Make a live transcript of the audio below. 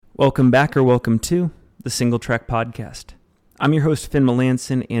Welcome back or welcome to the Single Track Podcast. I'm your host, Finn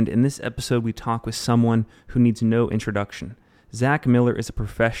Melanson, and in this episode we talk with someone who needs no introduction. Zach Miller is a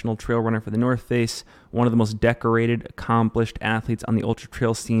professional trail runner for the North Face, one of the most decorated, accomplished athletes on the ultra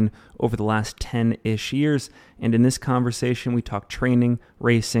trail scene over the last 10-ish years, and in this conversation we talk training,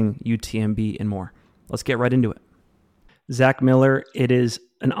 racing, UTMB, and more. Let's get right into it. Zach Miller, it is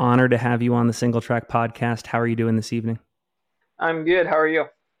an honor to have you on the Single Track Podcast. How are you doing this evening? I'm good. How are you?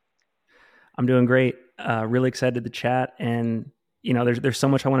 I'm doing great. Really excited to chat. And, you know, there's so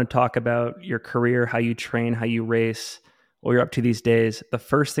much I want to talk about: your career, how you train, how you race, what you're up to these days. The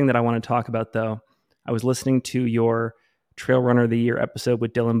first thing that I want to talk about, though, I was listening to your Trail Runner of the Year episode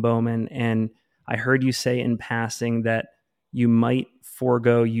with Dylan Bowman, and I heard you say in passing that you might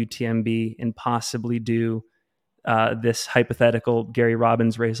forego UTMB and possibly do this hypothetical Gary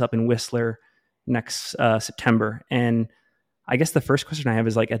Robbins race up in Whistler next September. And I guess the first question I have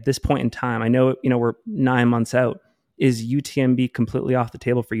is, like, at this point in time, I know, we're 9 months out. Is UTMB completely off the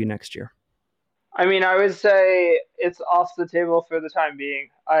table for you next year? I mean, I would say it's off the table for the time being.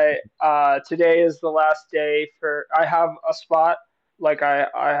 Today is the last day I have a spot. Like I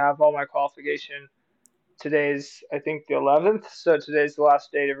have all my qualification. Today's, I think, the 11th. So today's the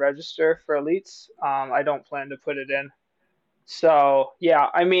last day to register for elites. I don't plan to put it in. So yeah,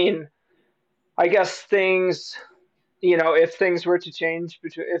 I mean, I guess things, if things were to change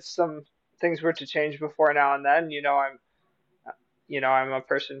if some things were to change before now and then, I'm a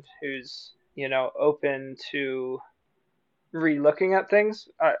person who's, open to re-looking at things.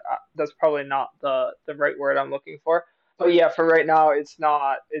 That's probably not the right word I'm looking for. But yeah, for right now, it's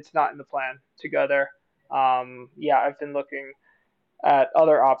not in the plan to go there. Yeah, I've been looking at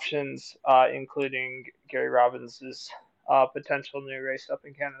other options, including Gary Robbins's potential new race up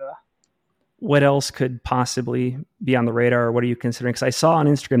in Canada. What else could possibly be on the radar, or what are you considering? Because I saw on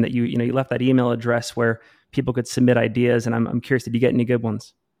Instagram that you left that email address where people could submit ideas, and I'm curious, did you get any good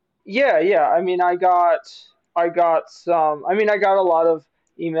ones? Yeah. I mean, I got some. I mean, I got a lot of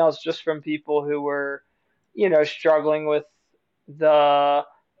emails just from people who were, struggling with the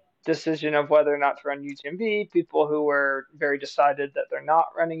decision of whether or not to run UTMB. People who were very decided that they're not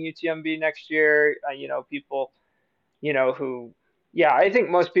running UTMB next year. People, who, yeah, I think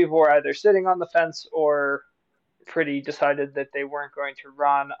most people were either sitting on the fence or pretty decided that they weren't going to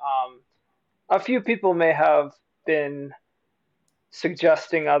run. A few people may have been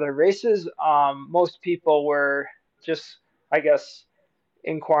suggesting other races. Most people were just, I guess,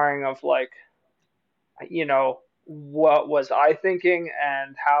 inquiring of, like, what was I thinking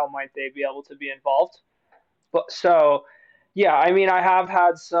and how might they be able to be involved. But so, yeah, I mean,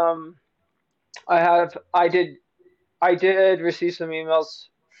 I did receive some emails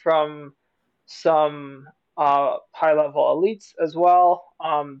from some high level elites as well.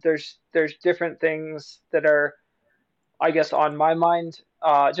 There's different things that are, I guess, on my mind.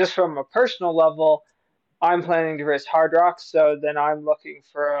 Just from a personal level, I'm planning to race Hard Rock, so then I'm looking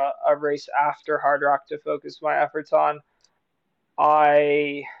for a race after Hard Rock to focus my efforts on.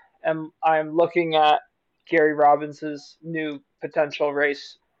 I'm looking at Gary Robbins's new potential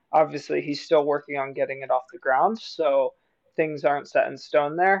race. Obviously, he's still working on getting it off the ground, so things aren't set in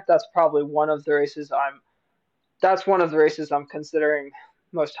stone there. That's probably one of the races I'm considering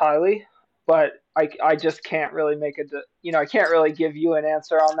most highly, but I just can't really I can't really give you an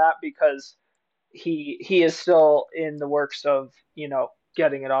answer on that because he is still in the works of,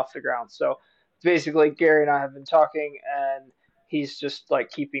 getting it off the ground. So basically Gary and I have been talking, and he's just,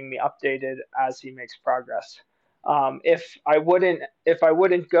 like, keeping me updated as he makes progress. If I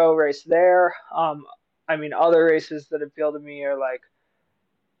wouldn't go race there, I mean, other races that appeal to me are like,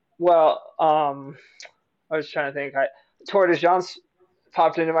 well, I was trying to think. Tour de France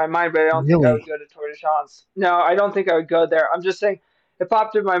popped into my mind, but I don't think I would Really? go to Tour de France. No, I don't think I would go there. I'm just saying it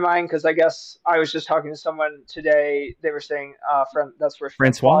popped in my mind because I guess I was just talking to someone today. They were saying that's where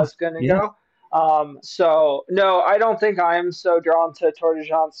Francois Francois? is going to Yeah. go. So no, I don't think I'm so drawn to Tour de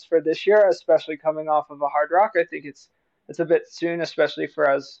France for this year, especially coming off of a Hard Rock. I think it's a bit soon, especially for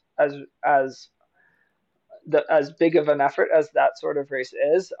as big of an effort as that sort of race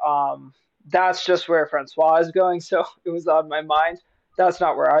is. That's just where Francois is going, so it was on my mind. That's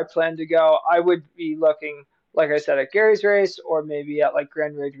not where I plan to go. I would be looking, like I said, at Gary's race, or maybe at, like,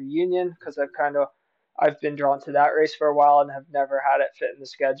 Grand Raid Reunion, because I've been drawn to that race for a while and have never had it fit in the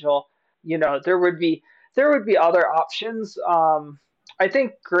schedule. There would be other options. I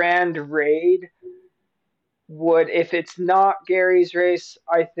think Grand Raid would, if it's not Gary's race,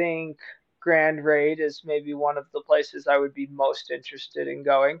 I think Grand Raid is maybe one of the places I would be most interested in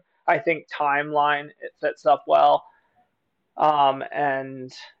going. I think timeline, it fits up well.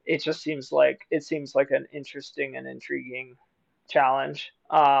 And it seems like an interesting and intriguing challenge,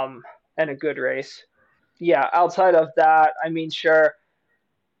 and a good race. Yeah, outside of that, I mean, sure,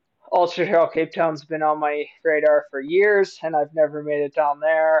 Ultra Trail Cape Town's been on my radar for years, and I've never made it down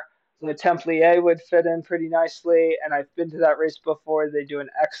there. The Templier would fit in pretty nicely, and I've been to that race before. They do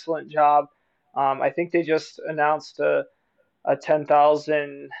an excellent job. I think they just announced a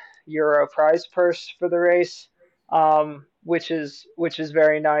 10,000 euro prize purse for the race, which is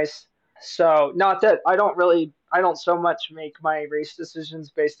very nice. So, not that I don't so much make my race decisions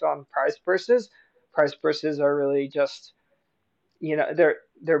based on prize purses. Prize purses are really just, they're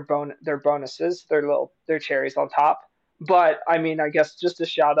bonuses, they're cherries on top. But I mean, I guess just a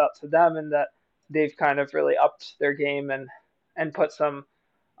shout out to them, and that they've kind of really upped their game and put some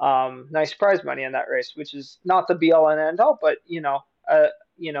nice prize money in that race, which is not the be all and end all, but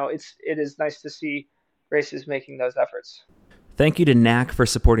it is nice to see races making those efforts. Thank you to NAC for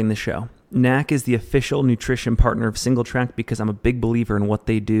supporting the show. NAC is the official nutrition partner of Single Track because I'm a big believer in what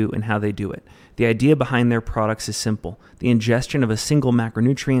they do and how they do it. The idea behind their products is simple. The ingestion of a single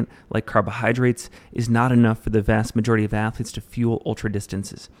macronutrient, like carbohydrates, is not enough for the vast majority of athletes to fuel ultra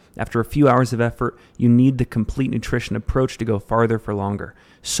distances. After a few hours of effort, you need the complete nutrition approach to go farther for longer.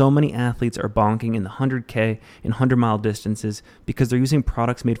 So many athletes are bonking in the 100K and 100-mile distances because they're using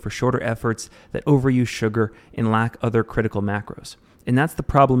products made for shorter efforts that overuse sugar and lack other critical macros. And that's the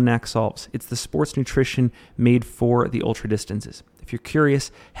problem NAC solves. It's the sports nutrition made for the ultra distances. If you're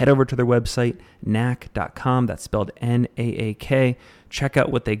curious, head over to their website, nac.com. That's spelled NAAK. Check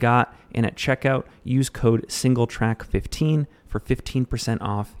out what they got. And at checkout, use code SingleTrack15 for 15%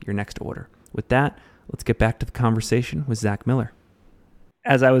 off your next order. With that, let's get back to the conversation with Zach Miller.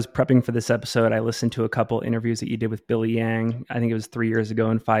 As I was prepping for this episode, I listened to a couple interviews that you did with Billy Yang. I think it was 3 years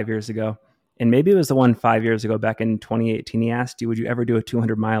ago and 5 years ago. And maybe it was the one 5 years ago, back in 2018. He asked you, would you ever do a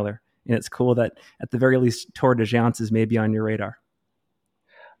 200 miler? And it's cool that at the very least, Tour de Géance is maybe on your radar.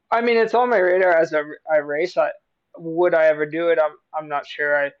 I mean, it's on my radar as a race. Would I ever do it? I'm not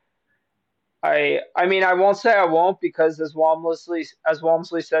sure. I mean, I won't say I won't, because as Walmsley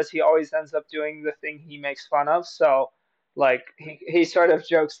says, he always ends up doing the thing he makes fun of. So, like, he sort of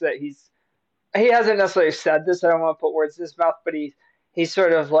jokes that he hasn't necessarily said this. I don't want to put words in his mouth, but he's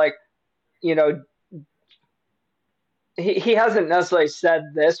sort of like, you know he hasn't necessarily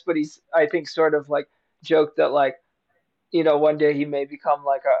said this, but he's, I think, sort of like joked that, like, one day he may become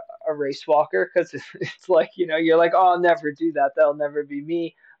like a race walker, because it's like, you're like, oh, I'll never do that. That'll never be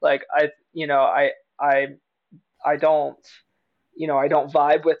me. Like, I I don't, I don't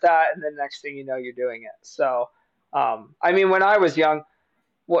vibe with that. And then next thing you know, you're doing it. So, I mean, when I was young,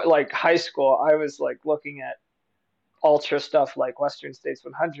 like high school, I was like looking at ultra stuff like Western States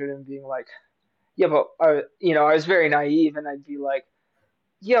 100 and being like, yeah, but I was very naive, and I'd be like,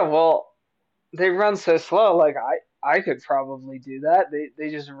 yeah, well, they run so slow. Like, I could probably do that.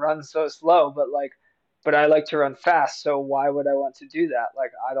 They just run so slow, but I like to run fast. So why would I want to do that?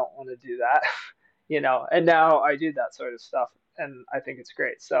 Like, I don't want to do that, And now I do that sort of stuff, and I think it's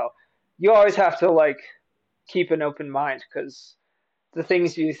great. So you always have to, like, keep an open mind, because the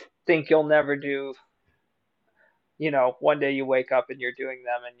things you think you'll never do, one day you wake up and you're doing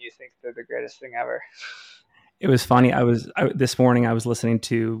them, and you think they're the greatest thing ever. It was funny. This morning I was listening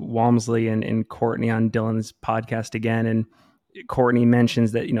to Walmsley and Courtney on Dylan's podcast again, and Courtney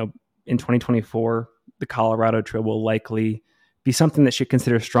mentions that in 2024 the Colorado Trail will likely be something that she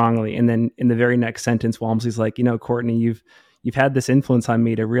considers strongly. And then in the very next sentence, Walmsley's like, Courtney, you've had this influence on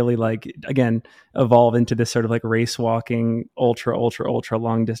me to really, like, again, evolve into this sort of like race walking, ultra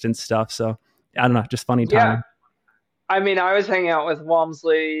long distance stuff. So I don't know, just funny Yeah, timing. I mean, I was hanging out with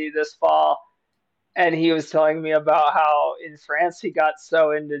Walmsley this fall, and he was telling me about how in France he got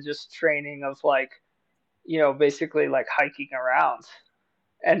so into just training of, like, basically like hiking around,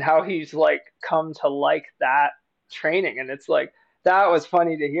 and how he's like come to like that training. And it's like, that was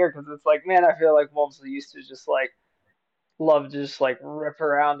funny to hear, because it's like, man, I feel like Walmsley used to just like love to just like rip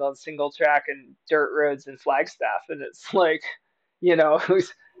around on single track and dirt roads and Flagstaff, and it's like,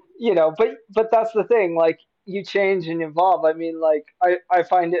 who's, but that's the thing, like, you change and evolve. I mean, like, I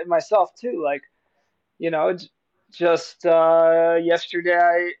find it myself too, like, you know, just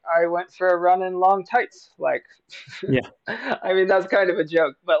yesterday I went for a run in long tights. Like, Yeah. I mean, that's kind of a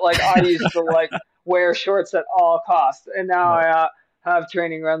joke, but like, I used to like wear shorts at all costs, and now Right. I have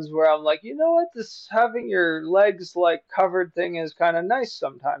training runs where I'm like, you know what, this having your legs like covered thing is kind of nice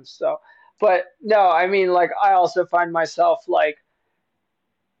sometimes. So, but no, I mean, like, I also find myself like,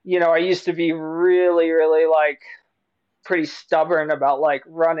 I used to be really, really like pretty stubborn about like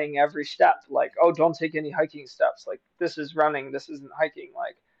running every step. Like, oh, don't take any hiking steps. Like, this is running, this isn't hiking.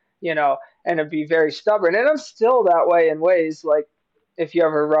 Like, you know, and it'd be very stubborn. And I'm still that way in ways. Like, if you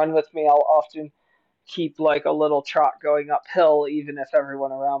ever run with me, I'll often keep like a little trot going uphill, even if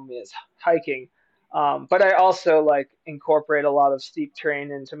everyone around me is hiking. But I also like incorporate a lot of steep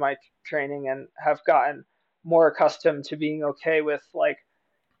terrain into my training and have gotten more accustomed to being okay with like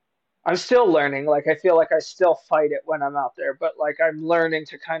I'm still learning. Like I feel like I still fight it when I'm out there, but like I'm learning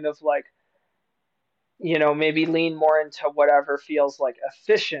to kind of like, maybe lean more into whatever feels like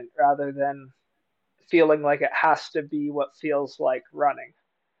efficient rather than feeling like it has to be what feels like running,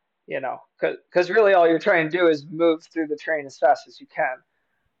 because really all you're trying to do is move through the terrain as fast as you can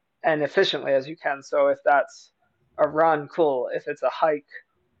and efficiently as you can. So if that's a run, cool. If it's a hike,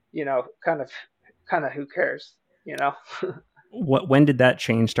 kind of who cares, you know? When did that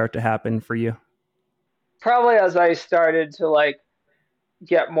change start to happen for you? Probably as I started to like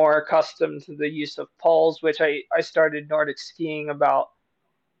get more accustomed to the use of poles, which I started Nordic skiing about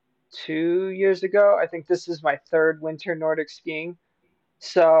 2 years ago. I think this is my third winter Nordic skiing.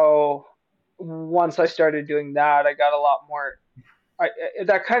 So once I started doing that, I got a lot more.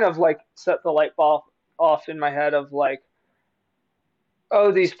 That kind of like set the light bulb off in my head of like,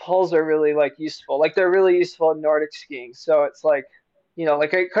 oh, these poles are really like useful. Like they're really useful in Nordic skiing. So it's like,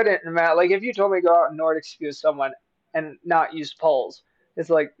 like I couldn't imagine. Like if you told me to go out and Nordic ski with someone and not use poles, it's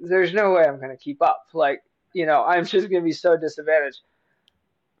like there's no way I'm gonna keep up. Like I'm just gonna be so disadvantaged.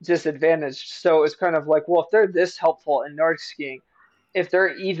 So it's kind of like, well, if they're this helpful in Nordic skiing, if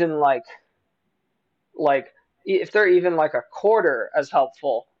they're even like if they're even like a quarter as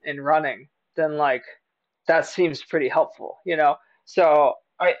helpful in running, then like that seems pretty helpful. So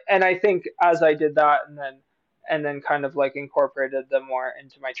I think as I did that and then kind of like incorporated them more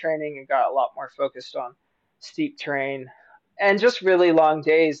into my training and got a lot more focused on steep terrain and just really long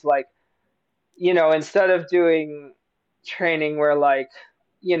days, like, instead of doing training where like,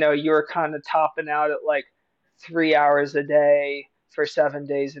 you were kind of topping out at like 3 hours a day for 7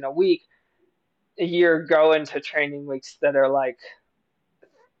 days in a week, you're going to training weeks that are like,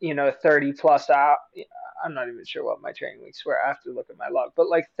 30 plus out. I'm not even sure what my training weeks were. I have to look at my log, but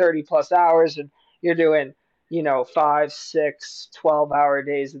like 30 plus hours, and you're doing, 5, 6, 12-hour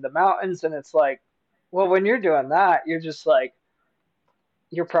days in the mountains. And it's like, well, when you're doing that, you're just like,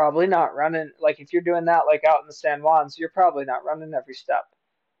 you're probably not running. Like if you're doing that, like out in the San Juans, you're probably not running every step,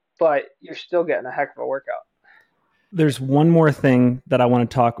 but you're still getting a heck of a workout. There's one more thing that I want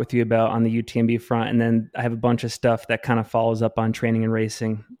to talk with you about on the UTMB front, and then I have a bunch of stuff that kind of follows up on training and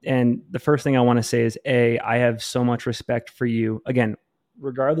racing. And the first thing I want to say is, I have so much respect for you. Again,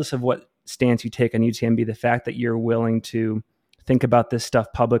 regardless of what stance you take on UTMB, the fact that you're willing to think about this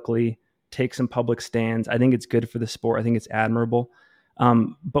stuff publicly, take some public stands, I think it's good for the sport. I think it's admirable.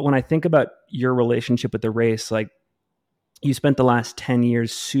 But when I think about your relationship with the race, like you spent the last 10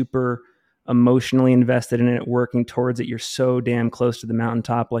 years super emotionally invested in it, working towards it. You're so damn close to the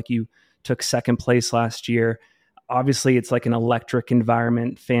mountaintop. Like you took second place last year. Obviously, it's like an electric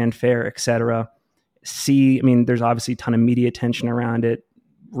environment, fanfare, etc. I mean, there's obviously a ton of media attention around it,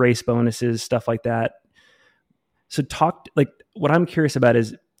 race bonuses, stuff like that. So what I'm curious about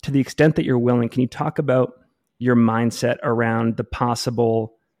is, to the extent that you're willing, can you talk about your mindset around the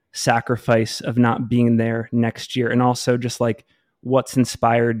possible sacrifice of not being there next year? And also just like what's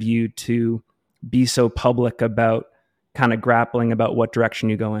inspired you to be so public about kind of grappling about what direction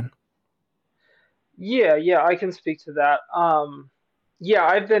you go in? Yeah, yeah, I can speak to that. Yeah,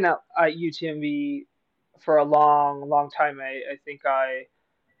 I've been at UTMB for a long, long time. I think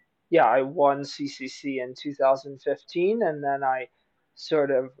yeah, I won CCC in 2015, and then I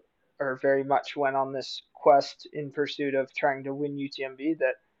sort of, or very much went on this quest in pursuit of trying to win UTMB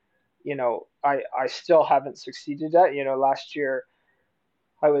that, I still haven't succeeded at. Last year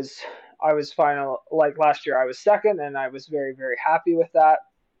I was, like last year I was second, and I was very, very happy with that.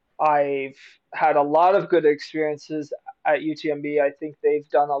 I've had a lot of good experiences at UTMB. I think they've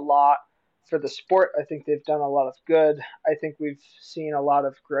done a lot for the sport. I think they've done a lot of good. I think we've seen a lot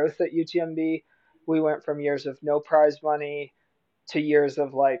of growth at UTMB. We went from years of no prize money to years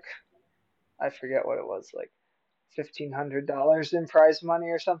of like, I forget what it was, like $1,500 in prize money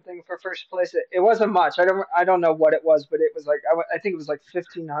or something for first place. It wasn't much. I don't know what it was, but it was like I think it was like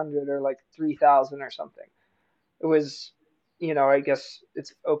 1,500 or like 3,000 or something. It was, I guess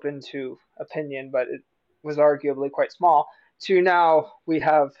it's open to opinion, but it was arguably quite small. To now we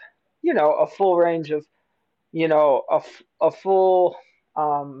have, a full range of, a full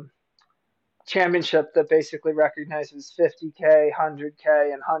championship that basically recognizes 50K,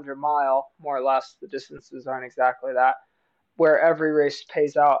 100K, and 100 mile, more or less. The distances aren't exactly that. where every race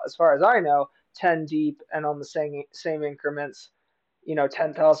pays out, as far as I know, 10 deep and on the same increments,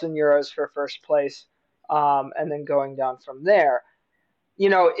 10,000 euros for first place, and then going down from there.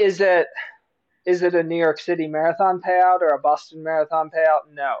 Is it a New York City Marathon payout or a Boston Marathon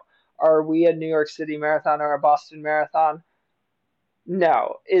payout? No. Are we a New York City Marathon or a Boston Marathon?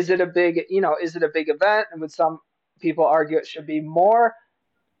 No. Is it a big event? And would some people argue it should be more?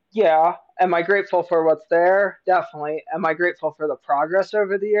 Yeah. Am I grateful for what's there? Definitely. Am I grateful for the progress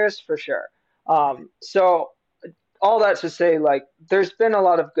over the years? For sure. So all that to say, like, there's been a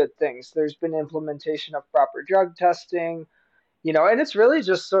lot of good things. There's been implementation of proper drug testing, and it's really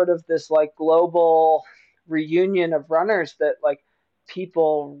just sort of this like global reunion of runners that like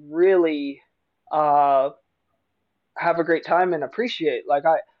people really uh, have a great time and appreciate. Like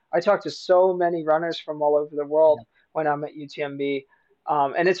I talk to so many runners from all over the world when I'm at UTMB,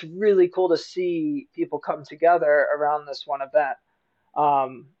 and it's really cool to see people come together around this one event.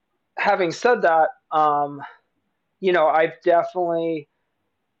 Um, Having said that, I've definitely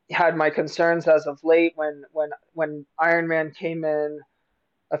had my concerns as of late when Ironman came in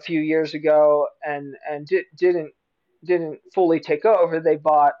a few years ago and didn't fully take over. They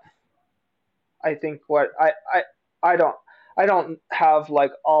bought, I think, what I don't I don't have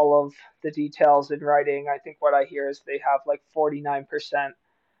like all of the details in writing. I think what I hear is they have like 49%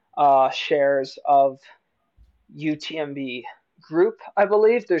 shares of UTMB group. I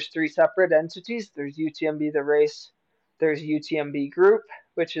believe there's three separate entities. There's UTMB the race, there's UTMB group,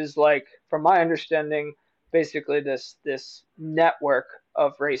 which is like, from my understanding, basically this network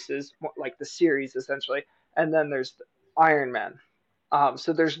of races, like the series essentially, and then there's Ironman.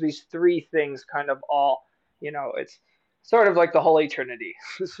 So there's these three things kind of all, it's sort of like the Holy Trinity,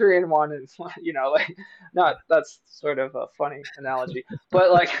 three in one, and like, not, that's sort of a funny analogy,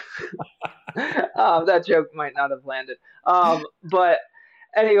 but like that joke might not have landed. But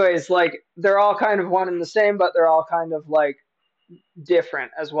anyways, like they're all kind of one and the same, but they're all kind of like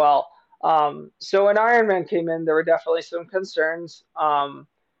different as well. So when Iron Man came in, there were definitely some concerns.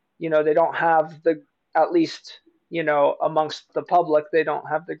 They don't have at least, amongst the public, they don't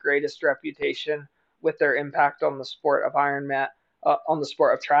have the greatest reputation with their impact on the sport of Ironman, on the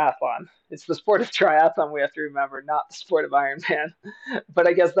sport of triathlon. It's the sport of triathlon we have to remember, not the sport of Ironman. But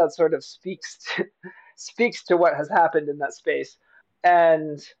I guess that sort of speaks to what has happened in that space.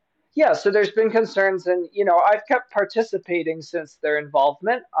 And yeah, so there's been concerns, and I've kept participating since their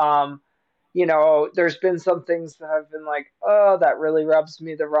involvement. There's been some things that have been like, oh, that really rubs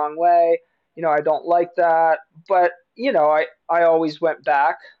me the wrong way. I don't like that, but I always went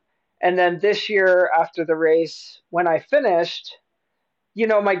back. And then this year after the race, when I finished,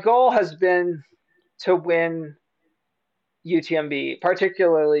 my goal has been to win UTMB,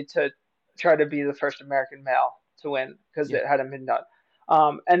 particularly to try to be the first American male to win because Yeah. it hadn't been done.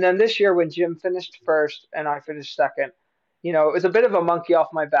 And then this year, when Jim finished first and I finished second, it was a bit of a monkey off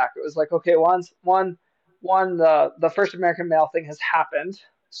my back. It was like, okay, the first American male thing has happened,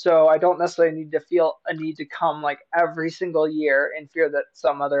 so I don't necessarily need to feel a need to come like every single year in fear that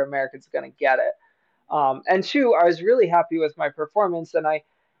some other American's going to get it. And two, I was really happy with my performance, and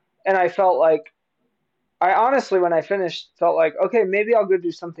I felt like I honestly, when I finished, felt like, okay, maybe I'll go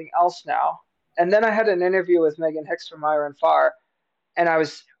do something else now. And then I had an interview with Megan Hicks from Iron Far, and I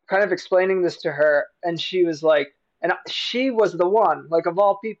was kind of explaining this to her, and she was like, and she was the one, like of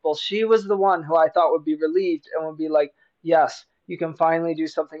all people, she was the one who I thought would be relieved and would be like, yes, you can finally do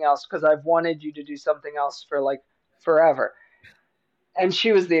something else because I've wanted you to do something else for like forever. And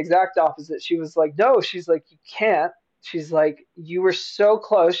she was the exact opposite. She was like, no, she's like, you can't. She's like, you were so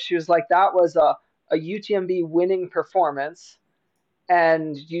close. She was like, that was a UTMB winning performance,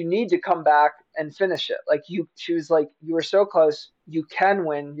 and you need to come back and finish it. Like she was like, you were so close. You can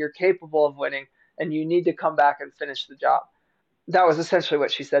win. You're capable of winning, and you need to come back and finish the job. That was essentially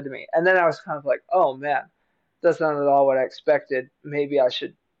what she said to me. And then I was kind of like, oh man, that's not at all what I expected. Maybe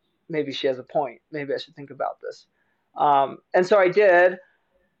she has a point. Maybe I should think about this. And so I did.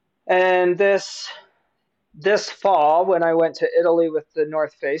 And this fall, when I went to Italy with the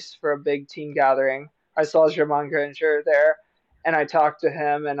North Face for a big team gathering, I saw Germain Granger there, and I talked to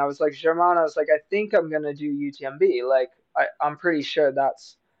him, and I was like, Germain, I was like, I think I'm gonna do UTMB. Like, I'm pretty sure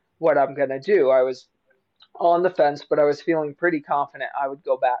that's what I'm gonna do. I was on the fence, but I was feeling pretty confident I would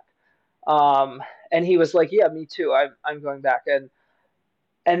go back. And he was like, yeah, me too. I'm going back.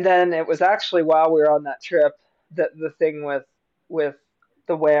 And then it was actually while we were on that trip that the thing with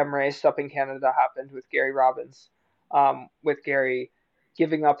the WAM race up in Canada happened with Gary Robbins, with Gary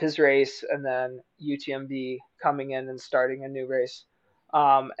giving up his race and then UTMB coming in and starting a new race.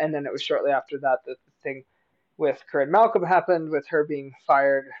 And then it was shortly after that that the thing with Corinne Malcolm happened, with her being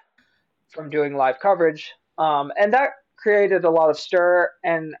fired from doing live coverage. And that created a lot of stir,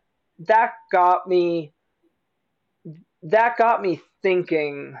 and that got me that got me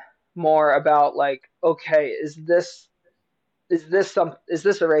thinking more about like, okay, is this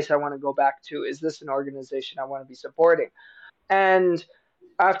a race I want to go back to? Is this an organization I want to be supporting? And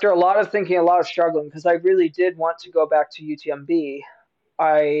after a lot of thinking, a lot of struggling, because I really did want to go back to UTMB,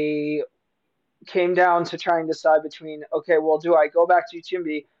 I came down to try and decide between, okay, well, do I go back to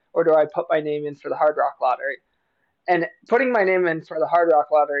UTMB or do I put my name in for the Hard Rock Lottery? And putting my name in for the Hard Rock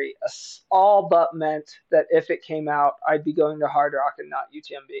Lottery all but meant that if it came out, I'd be going to Hard Rock and not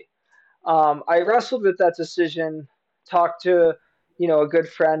UTMB. I wrestled with that decision, talked to a good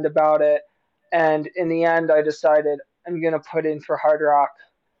friend about it, and in the end, I decided I'm going to put in for Hard Rock.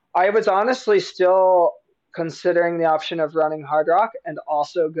 I was honestly still considering the option of running Hard Rock and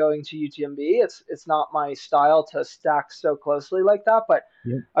also going to UTMB. It's not my style to stack so closely like that, but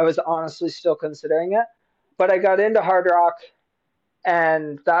Yep. I was honestly still considering it. But I got into Hard Rock,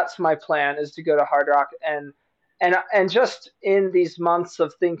 and that's my plan, is to go to Hard Rock. And just in these months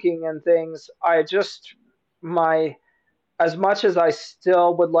of thinking and things, I just my as much as I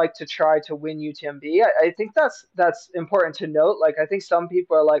still would like to try to win UTMB, I think that's important to note. Like, I think some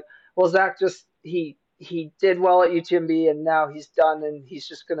people are like, well, Zach just he did well at UTMB and now he's done and he's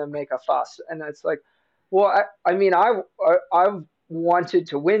just gonna make a fuss. And it's like, well, I mean, I wanted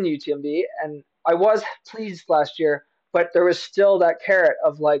to win UTMB and I was pleased last year, but there was still that carrot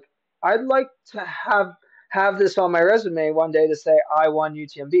of like, I'd like to have this on my resume one day to say I won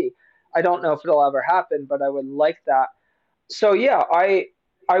UTMB. I don't know if it'll ever happen, but I would like that. So yeah, I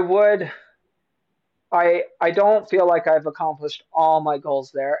would I don't feel like I've accomplished all my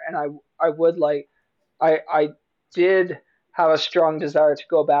goals there, and I would like I did have a strong desire to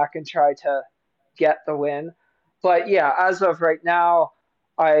go back and try to get the win. But yeah, as of right now,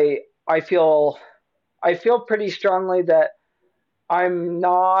 I feel I feel pretty strongly that I'm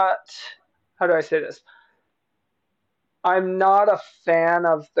not, how do I say this? I'm not a fan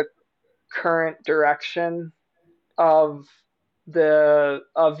of the current direction of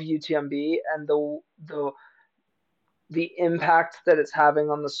of UTMB and the impact that it's having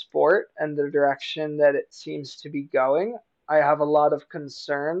on the sport and the direction that it seems to be going. I have a lot of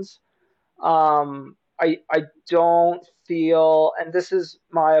concerns. I don't feel, and this is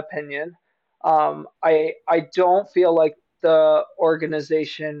my opinion, I don't feel like the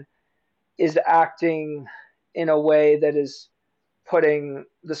organization is acting in a way that is putting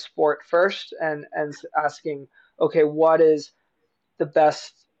the sport first and asking, okay, what is the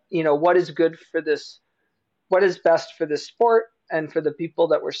best, what is good for this, what is best for this sport and for the people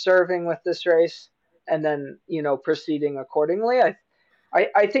that we're serving with this race, and then proceeding accordingly.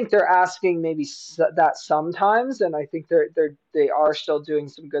 I think they're asking maybe that sometimes, and I think they are still doing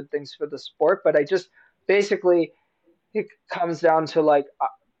some good things for the sport. But I just basically, it comes down to like,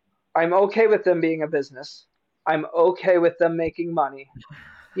 I'm okay with them being a business. I'm okay with them making money.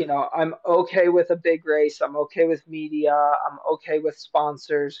 I'm okay with a big race. I'm okay with media. I'm okay with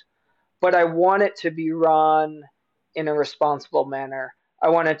sponsors, but I want it to be run in a responsible manner. I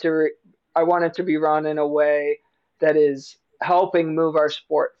want it to I want it to be run in a way that is helping move our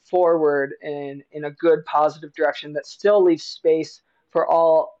sport forward in a good positive direction that still leaves space for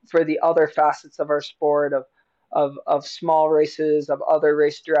the other facets of our sport of small races, of other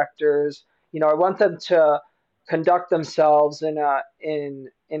race directors. I want them to conduct themselves in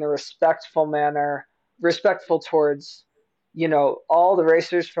a respectful manner, respectful towards all the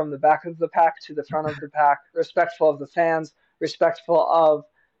racers from the back of the pack to the front of the pack, respectful of the fans, respectful of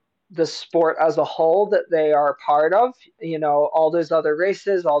the sport as a whole that they are part of, all those other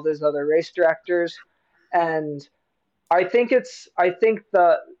races, all those other race directors. And I think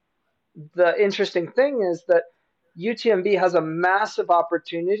the interesting thing is that UTMB has a massive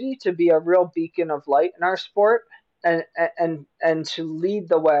opportunity to be a real beacon of light in our sport and to lead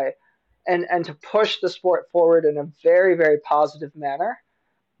the way and to push the sport forward in a very, very positive manner.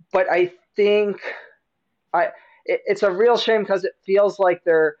 But I think I it's a real shame because it feels like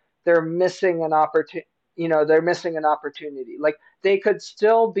they're missing an opportunity. They're missing an opportunity. Like, they could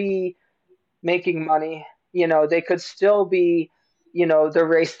still be making money. They could still be, the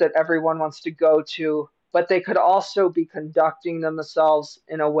race that everyone wants to go to, but they could also be conducting themselves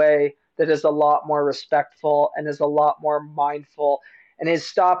in a way that is a lot more respectful and is a lot more mindful and is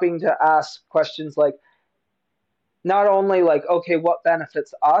stopping to ask questions like, not only like, okay, what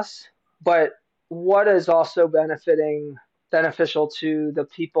benefits us, but what is also beneficial to the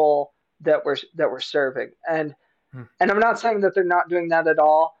people that we're serving. And Hmm. I'm not saying that they're not doing that at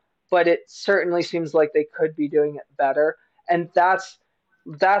all, but it certainly seems like they could be doing it better. And that's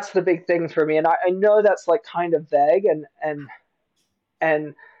the big thing for me. And I know that's like kind of vague,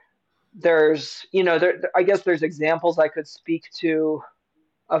 and there's I guess there's examples I could speak to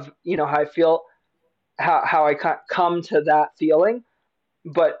of how I feel, how I come to that feeling,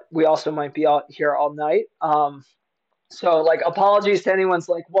 but we also might be out here all night. So like apologies to anyone's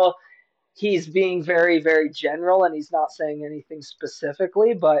like, well, he's being very, very general and he's not saying anything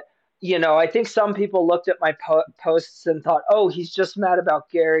specifically. But, I think some people looked at my posts and thought, oh, he's just mad about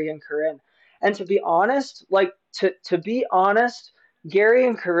Gary and Corinne. And to be honest, like to be honest, Gary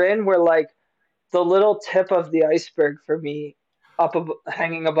and Corinne were like the little tip of the iceberg for me,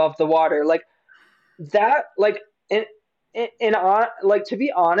 hanging above the water. Like that, like like to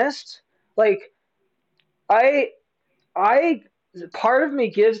be honest, like I I part of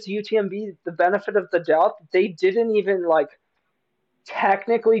me gives UTMB the benefit of the doubt that they didn't even like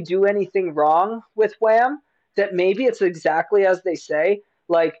technically do anything wrong with Wham. That maybe it's exactly as they say.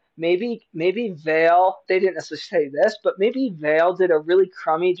 Like maybe Vale, they didn't necessarily say this, but maybe Vale did a really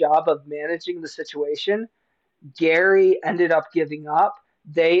crummy job of managing the situation. Gary ended up giving up.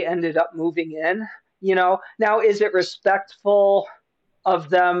 They ended up moving in. Now is it respectful of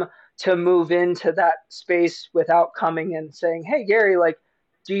them to move into that space without coming and saying, "Hey, Gary, like,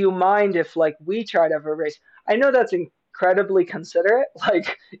 do you mind if like we try to have a race?" I know that's incredibly considerate.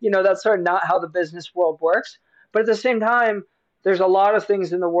 Like, that's sort of not how the business world works. But at the same time, there's a lot of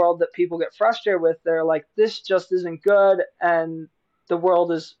things in the world that people get frustrated with. They're like, "This just isn't good," and the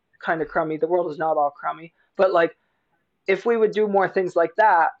world is kind of crummy. The world is not all crummy, but like if we would do more things like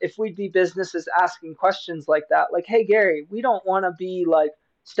that, if we'd be businesses asking questions like that, like, hey, Gary, we don't want to be like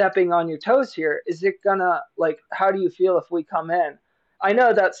stepping on your toes here. Is it gonna, like, how do you feel if we come in? I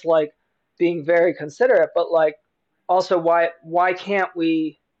know that's like being very considerate, but like also why can't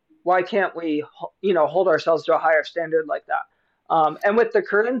we hold ourselves to a higher standard like that? And with the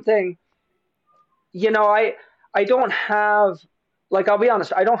Corinne thing, you know, I I don't have, like, I'll be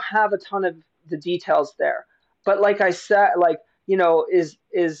honest, I don't have a ton of the details there. But like I said, like, is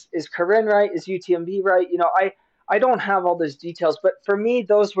Corinne right? Is UTMB right? I don't have all those details, but for me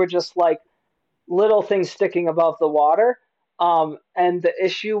those were just like little things sticking above the water. And the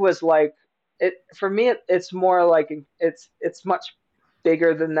issue was like it for me it's more like it's much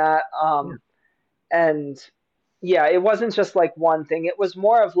bigger than that. Yeah. And yeah, it wasn't just like one thing. It was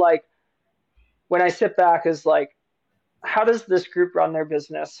more of like when I sit back is like, how does this group run their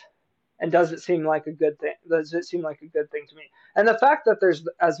business? And does it seem like a good thing? Does it seem like a good thing to me? And the fact that there's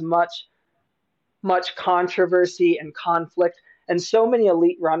as much controversy and conflict and so many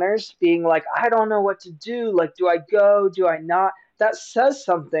elite runners being like, I don't know what to do. Like, do I go? Do I not? That says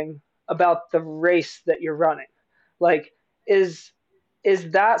something about the race that you're running. Like, is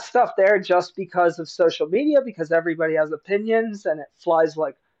is that stuff there just because of social media, because everybody has opinions and it flies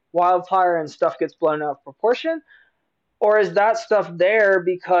like wildfire and stuff gets blown out of proportion? Or is that stuff there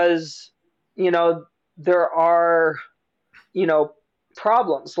because, there are, you know,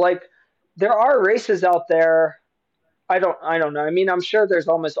 problems? Like there are races out there. I don't know. I mean, I'm sure there's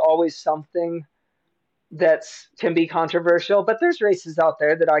almost always something that's can be controversial, but there's races out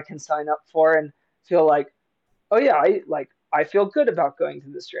there that I can sign up for and feel like, oh yeah, I feel good about going to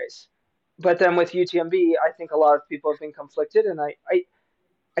this race. But then with UTMB, I think a lot of people have been conflicted, and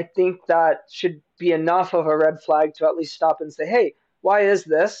I think that should be enough of a red flag to at least stop and say, hey, why is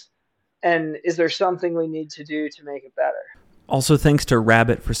this? And is there something we need to do to make it better? Also, thanks to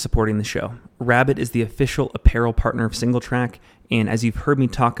Rabbit for supporting the show. Rabbit is the official apparel partner of SingleTrack, and as you've heard me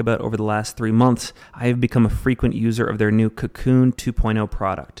talk about over the last 3 months, I have become a frequent user of their new Cocoon 2.0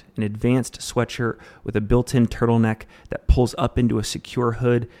 product, an advanced sweatshirt with a built-in turtleneck that pulls up into a secure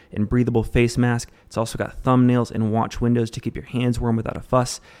hood and breathable face mask. It's also got thumbnails and watch windows to keep your hands warm without a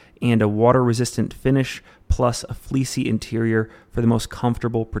fuss, and a water-resistant finish, plus a fleecy interior for the most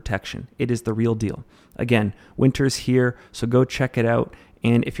comfortable protection. It is the real deal. Again, winter's here, so go check it out.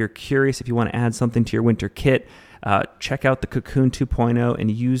 And if you're curious, if you want to add something to your winter kit, check out the Cocoon 2.0 and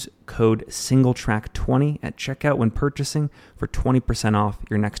use code SingleTrack20 at checkout when purchasing for 20% off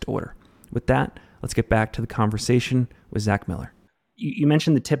your next order. With that, let's get back to the conversation with Zach Miller. You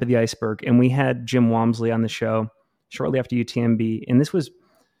mentioned the tip of the iceberg, and we had Jim Walmsley on the show shortly after UTMB, and this was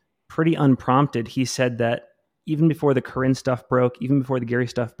pretty unprompted. He said that even before the Corinne stuff broke, even before the Gary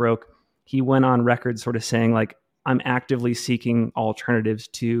stuff broke, he went on record sort of saying, like, I'm actively seeking alternatives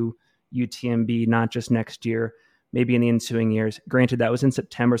to UTMB, not just next year, maybe in the ensuing years. Granted, that was in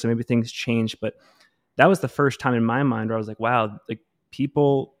September, so maybe things changed, but that was the first time in my mind where I was like, wow, like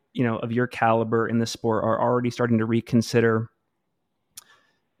people, of your caliber in the sport are already starting to reconsider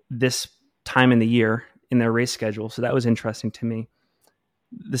this time in the year in their race schedule. So that was interesting to me.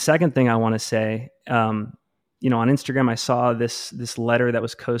 The second thing I want to say, on Instagram, I saw this letter that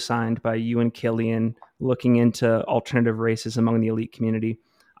was co-signed by you and Killian looking into alternative races among the elite community.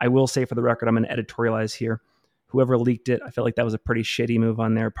 I will say, for the record, I'm going to editorialize here. Whoever leaked it, I felt like that was a pretty shitty move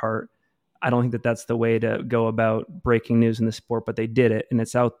on their part. I don't think that that's the way to go about breaking news in the sport, but they did it, and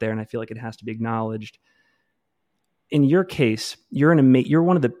it's out there, and I feel like it has to be acknowledged. In your case, you're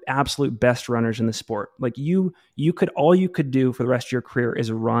one of the absolute best runners in the sport. Like all you could do for the rest of your career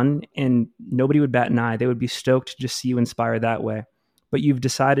is run, and nobody would bat an eye. They would be stoked to just see you inspire that way. But you've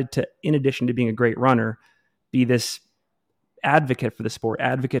decided to, in addition to being a great runner, be this advocate for the sport,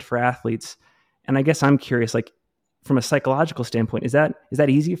 advocate for athletes. And I guess I'm curious, like, from a psychological standpoint, is that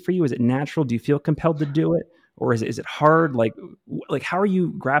easy for you? Is it natural? Do you feel compelled to do it, or is it hard? Like how are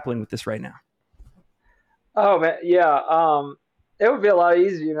you grappling with this right now? Oh man, yeah. It would be a lot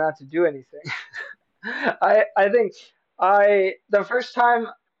easier not to do anything. I think I the first time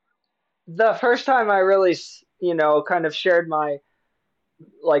I really kind of shared my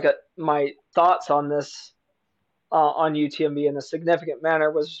thoughts on this on UTMB in a significant manner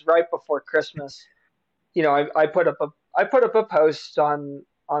was right before Christmas. I put up a post on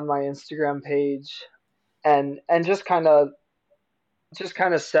my Instagram page and just kind of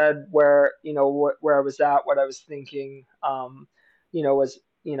said where where I was at, what I was thinking. Was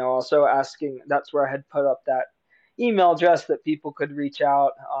also asking. That's where I had put up that email address that people could reach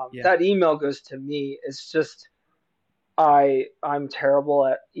out. Yeah. That email goes to me. It's just I'm terrible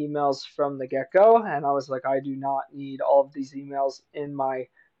at emails from the get go, and I was like, I do not need all of these emails in my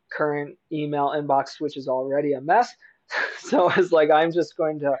current email inbox, which is already a mess. So I was like, I'm just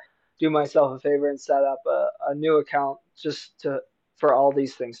going to do myself a favor and set up a new account just to for all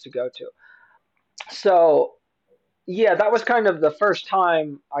these things to go to. So yeah, that was kind of the first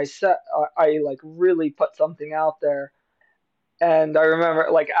time I like really put something out there. And I remember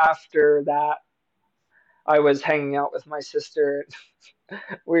like after that, I was hanging out with my sister.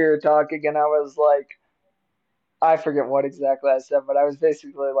 We were talking, and I was like, I forget what exactly I said, but I was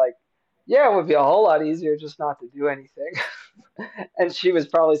basically like, yeah, it would be a whole lot easier just not to do anything. And she was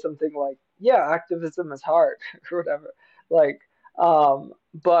probably something like, yeah, activism is hard or whatever. Like,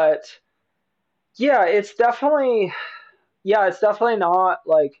 but yeah, it's definitely not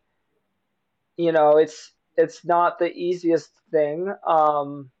like, it's not the easiest thing.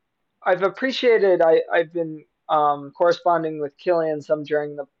 I've been corresponding with Killian some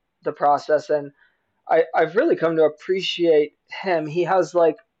during the process, and I've really come to appreciate him. He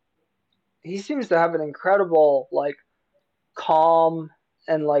seems to have an incredible like calm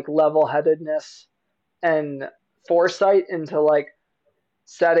and like level headedness and foresight into like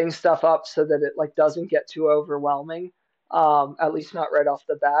setting stuff up so that it like doesn't get too overwhelming. At least not right off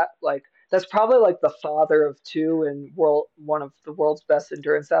the bat. Like that's probably like the father of two and one of the world's best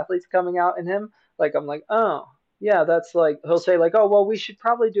endurance athletes coming out in him. Like I'm like, oh yeah, that's like he'll say like, oh well, we should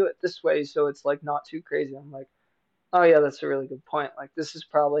probably do it this way so it's like not too crazy. I'm like, oh yeah, that's a really good point. Like this is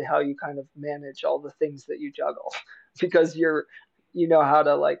probably how you kind of manage all the things that you juggle because you know how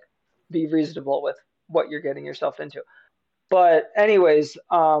to like be reasonable with what you're getting yourself into. But anyways,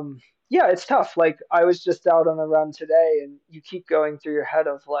 yeah, it's tough. Like I was just out on a run today, and you keep going through your head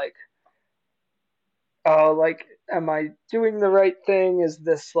of like, oh, like, am I doing the right thing? Is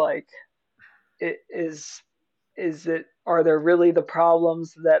this like, it is it? Are there really the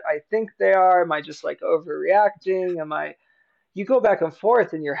problems that I think they are? Am I just like overreacting? Am I? You go back and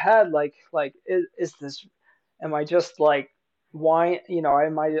forth in your head, like, is this? Am I just like why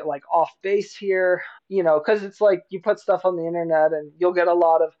am I like off base here, because it's like you put stuff on the internet and you can get a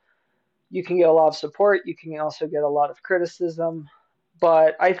lot of support, you can also get a lot of criticism,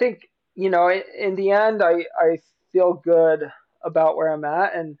 but I think in the end I feel good about where I'm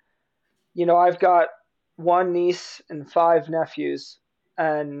at, and I've got one niece and five nephews,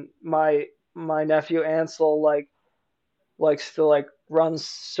 and my nephew Ansel likes to like run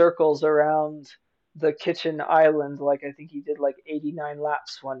circles around the kitchen island. Like I think he did like 89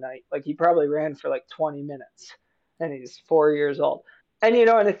 laps one night. Like he probably ran for like 20 minutes, and he's 4 years old. And and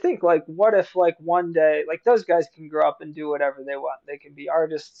I think like what if like one day like those guys can grow up and do whatever they want. They can be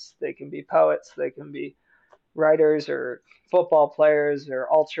artists, they can be poets, they can be writers or football players or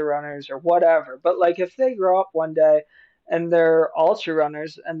ultra runners or whatever. But like if they grow up one day and they're ultra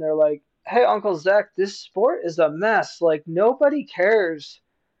runners and they're like, "Hey, Uncle Zach, this sport is a mess. Like nobody cares.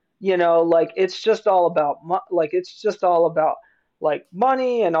 Like it's just all about like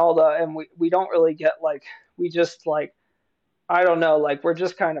money and all the and we don't really get like we just like I don't know, like we're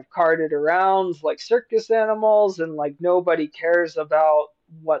just kind of carted around like circus animals, and like nobody cares about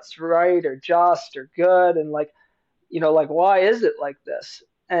what's right or just or good, and like, like, why is it like this?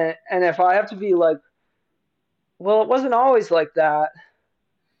 And if I have to be like, well, it wasn't always like that,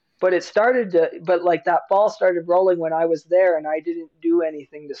 but but like that ball started rolling when I was there and I didn't do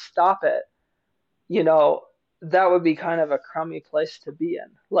anything to stop it, you know, that would be kind of a crummy place to be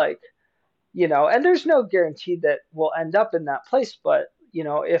in. Like, and there's no guarantee that we'll end up in that place, but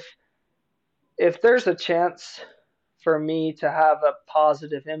if there's a chance for me to have a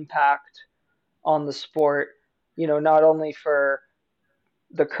positive impact on the sport, not only for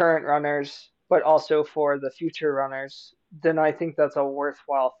the current runners but also for the future runners, then I think that's a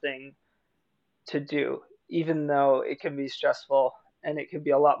worthwhile thing to do, even though it can be stressful and it can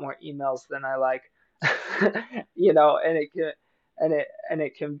be a lot more emails than I like, and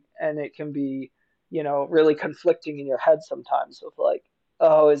it can be, really conflicting in your head sometimes of like,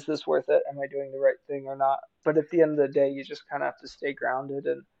 oh, is this worth it? Am I doing the right thing or not? But at the end of the day, you just kind of have to stay grounded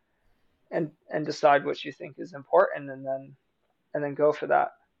and decide what you think is important, and then go for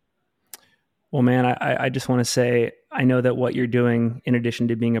that. Well, man, I just want to say, I know that what you're doing, in addition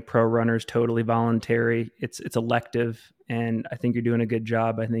to being a pro runner, is totally voluntary. It's elective, and I think you're doing a good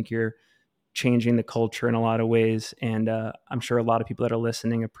job. I think you're changing the culture in a lot of ways, and I'm sure a lot of people that are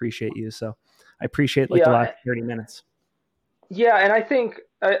listening appreciate you. So I appreciate like the last Yeah, 30 minutes. yeah, and I think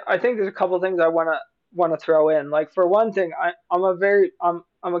there's a couple of things I wanna throw in. Like, for one thing, I'm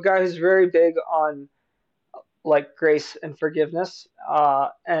a guy who's very big on like grace and forgiveness,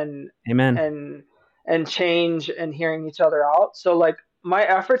 Amen. and and change and hearing each other out. So like my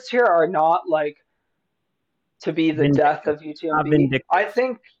efforts here are not like to be the death Vindictive, of not UTMB. I vindictive.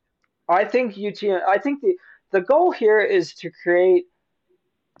 think I think UTM I think the goal here is to create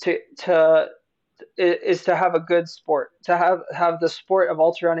to is to have a good sport, to have the sport of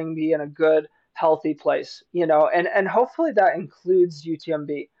ultra running be in a good, healthy place, and hopefully that includes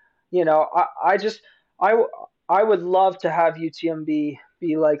UTMB. I just I I would love to have UTMB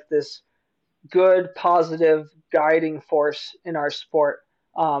be like this good, positive guiding force in our sport.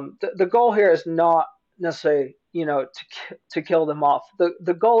 The goal here is not necessarily, to kill them off.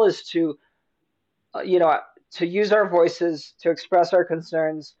 The goal is to, you know to use our voices to express our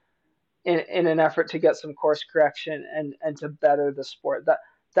concerns in an effort to get some course correction and to better the sport.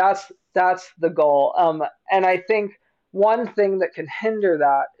 That's the goal. And I think one thing that can hinder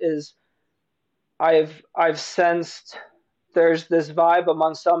that is I've sensed there's this vibe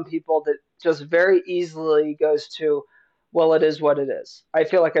among some people that just very easily goes to, well, it is what it is. I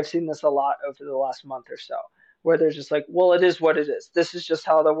feel like I've seen this a lot over the last month or so, where they're just like, well, it is what it is. This is just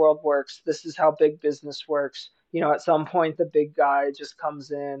how the world works. This is how big business works. At some point the big guy just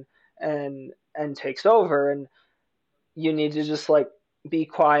comes in and takes over, and you need to just like be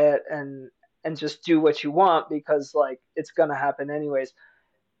quiet and just do what you want because like it's gonna happen anyways.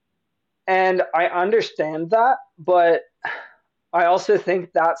 And I understand that, but I also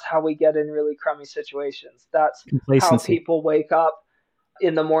think that's how we get in really crummy situations. That's how Complacency. people wake up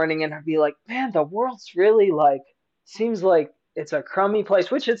in the morning and be like, man, the world's really like, seems like it's a crummy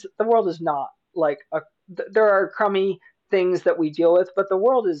place, which the world is not. Like, there are crummy things that we deal with, but the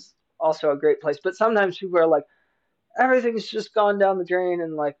world is also a great place. But sometimes people are like, everything's just gone down the drain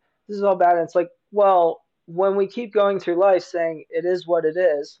and like, this is all bad. And it's like, well, when we keep going through life saying it is what it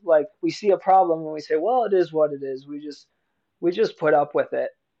is, like we see a problem and we say, well, it is what it is. We just put up with it.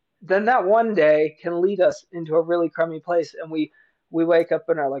 Then that one day can lead us into a really crummy place, and we wake up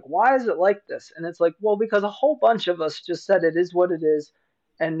and are like, why is it like this? And it's like, well, because a whole bunch of us just said it is what it is,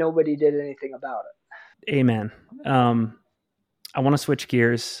 and nobody did anything about it. Amen. I want to switch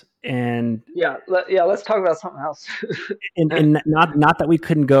gears and Yeah, let's talk about something else. and not that we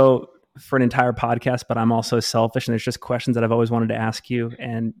couldn't go for an entire podcast, but I'm also selfish and there's just questions that I've always wanted to ask you.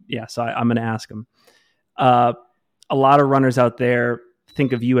 And yeah, so I'm going to ask them. Uh, a lot of runners out there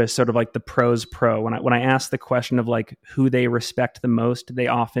think of you as sort of like the pros pro. When I ask the question of like who they respect the most, they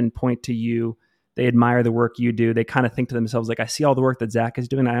often point to you. They admire the work you do. They kind of think to themselves like, I see all the work that Zach is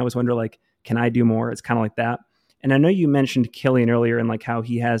doing. I always wonder like, can I do more? It's kind of like that. And I know you mentioned Killian earlier and like how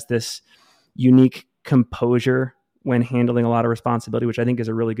he has this unique composure when handling a lot of responsibility, which I think is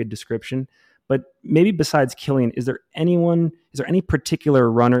a really good description. But maybe besides Killian, is there any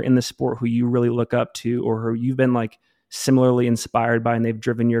particular runner in the sport who you really look up to or who you've been like similarly inspired by and they've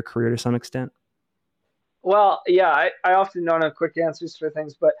driven your career to some extent? Well, yeah, I often don't have quick answers for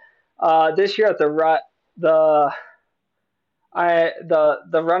things, but this year at the rut, the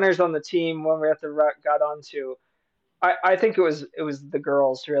the runners on the team when we were at the rut got onto. I think it was the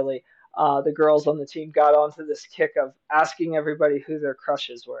girls really. The girls on the team got onto this kick of asking everybody who their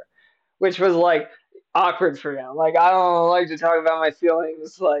crushes were, which was like, awkward for him. Like I don't like to talk about my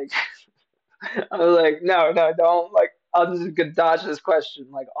feelings. Like I was like, no, no, don't. Like I'll just gonna dodge this question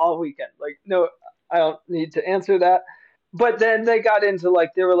like all weekend. Like no, I don't need to answer that. But then they got into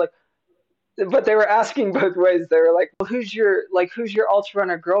like they were like, but they were asking both ways. They were like, well, who's your ultra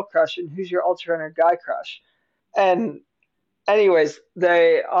runner girl crush and who's your ultra runner guy crush? And anyways,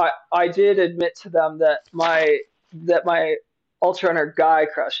 I did admit to them that my ultra runner guy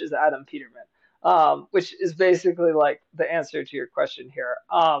crush is Adam Peterman, which is basically like the answer to your question here.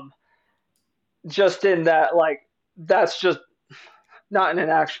 Just in that like that's just not in an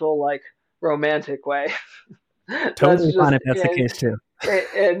actual like romantic way. That's Totally fine just if that's the case too.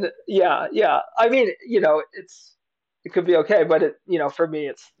 and yeah, yeah. I mean, it could be okay, but for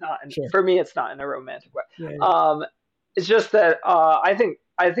me, Sure. it's not in a romantic way. Yeah, yeah. Um, it's just that I think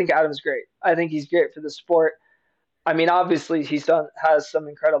Adam's great. I think he's great for the sport. I mean, obviously has some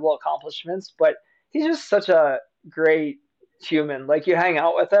incredible accomplishments, but he's just such a great human. Like you hang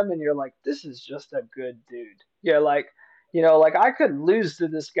out with him and you're like, this is just a good dude. You're like, like I could lose to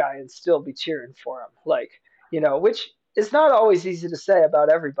this guy and still be cheering for him. Like, which is not always easy to say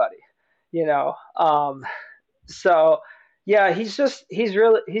about everybody. You know, so yeah, he's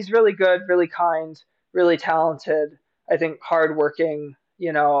really good, really kind, really talented. I think hardworking.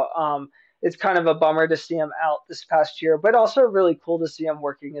 It's kind of a bummer to see him out this past year, but also really cool to see him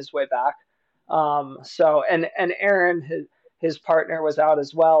working his way back. So and Aaron, his partner, was out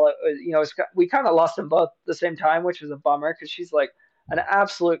as well. We kind of lost them both at the same time, which was a bummer because she's like an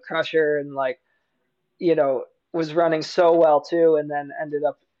absolute crusher and like was running so well too, and then ended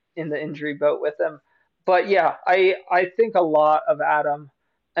up in the injury boat with him. But yeah, I think a lot of Adam,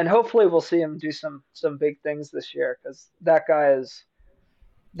 and hopefully we'll see him do some big things this year because that guy is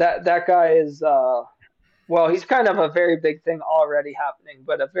well, he's kind of a very big thing already happening,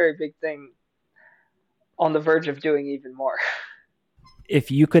 but a very big thing on the verge of doing even more.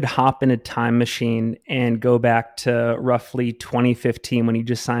 If you could hop in a time machine and go back to roughly 2015 when you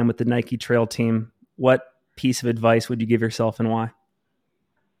just signed with the Nike Trail team, what piece of advice would you give yourself and why?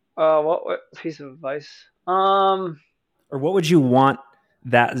 What piece of advice? Or what would you want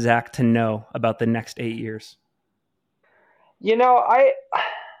that Zach to know about the next 8 years? You know, I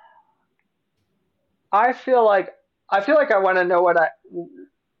feel like I want to know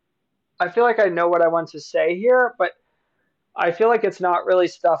I feel like I know what I want to say here, but I feel like it's not really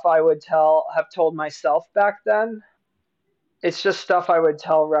stuff I would have told myself back then. It's just stuff I would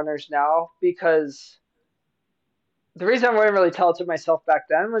tell runners now because the reason I wouldn't really tell it to myself back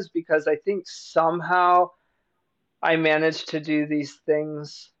then was because I think somehow I managed to do these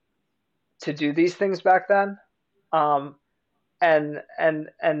things back then. Um, and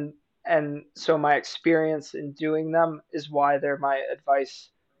so my experience in doing them is why they're my advice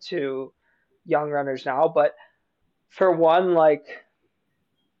to young runners now. But for one, like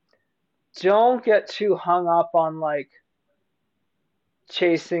don't get too hung up on like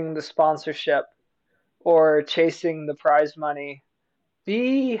chasing the sponsorship or chasing the prize money.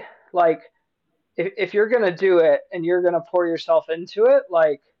 Be like if you're gonna do it and you're gonna pour yourself into it,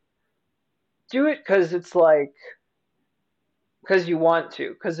 like do it because you want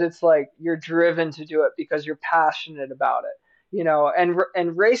to, because it's like you're driven to do it because you're passionate about it,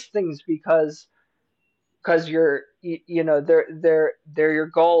 and race things because they're your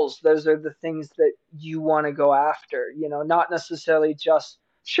goals. Those are the things that you want to go after, not necessarily just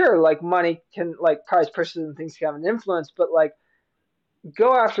sure like money can like prize purses and things can have an influence, but like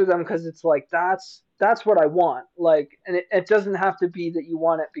go after them because it's like that's what I want. Like, and it doesn't have to be that you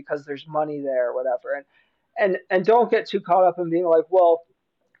want it because there's money there or whatever. And don't get too caught up in being like, well,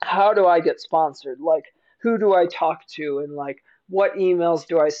 how do I get sponsored? Like, who do I talk to? And like, what emails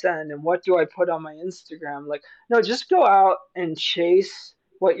do I send? And what do I put on my Instagram? Like, no, just go out and chase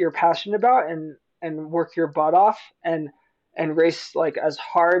what you're passionate about and work your butt off and race like as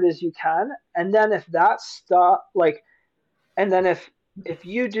hard as you can. And then if that stop like, and then if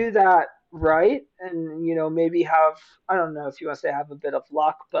you do that right, and maybe have I don't know if you want to say have a bit of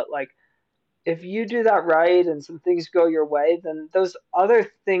luck, but like if you do that right and some things go your way, then those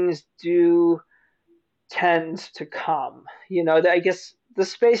other things do tend to come. I guess the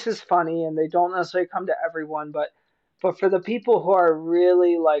space is funny and they don't necessarily come to everyone, but for the people who are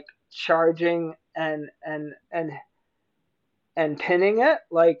really like charging and pinning it,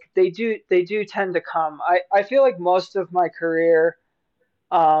 like they do tend to come. I feel like most of my career,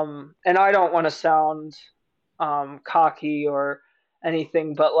 and I don't want to sound cocky or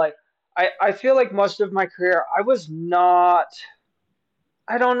anything, but like I feel like most of my career I was not.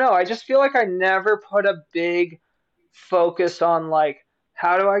 I don't know. I just feel like I never put a big focus on like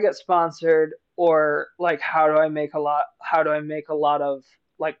how do I get sponsored? or like how do I make a lot of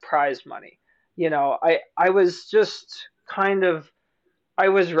like prize money. I was just kind of I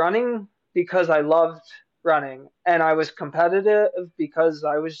was running because I loved running, and I was competitive because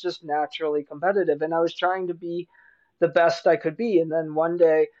I was just naturally competitive, and I was trying to be the best I could be. And then one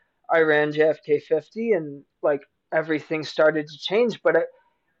day I ran JFK 50, and like everything started to change. But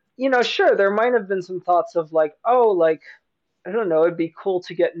sure, there might have been some thoughts of like, oh, like I don't know, it'd be cool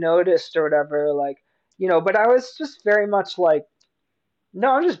to get noticed or whatever, like, but I was just very much like, no,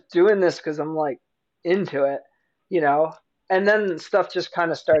 I'm just doing this because I'm like into it, you know. And then stuff just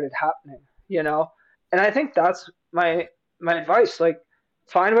kind of started happening. And I think that's my advice. Like,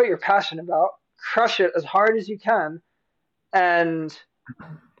 find what you're passionate about, crush it as hard as you can, and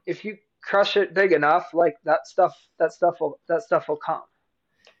if you crush it big enough, like that stuff will come.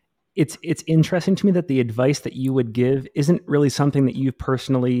 It's interesting to me that the advice that you would give isn't really something that you've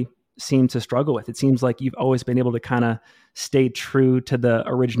personally seemed to struggle with. It seems like you've always been able to kind of stay true to the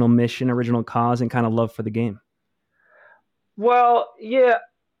original mission, original cause, and kind of love for the game. Well, yeah,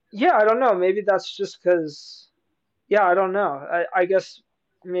 yeah. I don't know. Maybe that's just because. Yeah, I don't know. I guess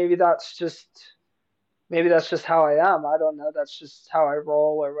maybe that's just maybe that's just how I am. I don't know. That's just how I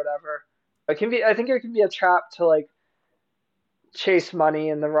roll or whatever. It can be. I think it can be a trap to like chase money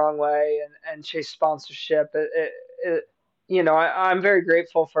in the wrong way and chase sponsorship. I'm very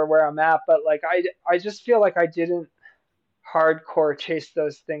grateful for where I'm at, but like I just feel like I didn't hardcore chase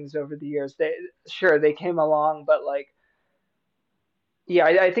those things over the years. They came along, but like yeah,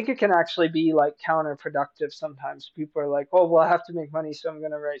 I think it can actually be like counterproductive sometimes. People are like, oh, well, I have to make money, so I'm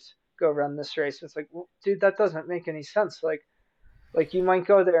gonna go run this race. It's like, well, dude, that doesn't make any sense. Like you might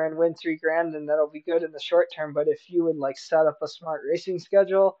go there and win 3 grand, and that'll be good in the short term. But if you would like set up a smart racing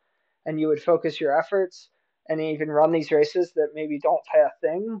schedule, and you would focus your efforts, and even run these races that maybe don't pay a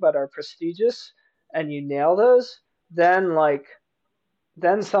thing but are prestigious, and you nail those, then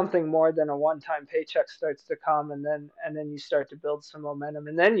then something more than a one-time paycheck starts to come, and then you start to build some momentum,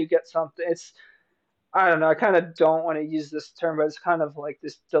 and then you get something. It's I don't know. I kind of don't want to use this term, but it's kind of like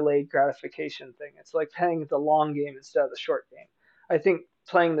this delayed gratification thing. It's like playing the long game instead of the short game. I think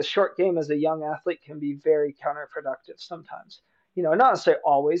playing the short game as a young athlete can be very counterproductive sometimes. Not to say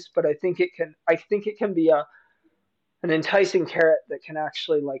always, but I think it can. I think it can be an enticing carrot that can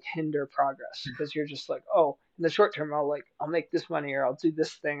actually like hinder progress because you're just like, oh, in the short term, I'll make this money or I'll do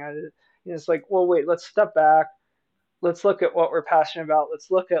this thing. It's like, well, wait, let's step back. Let's look at what we're passionate about. Let's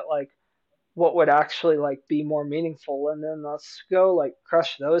look at like what would actually like be more meaningful, and then let's go like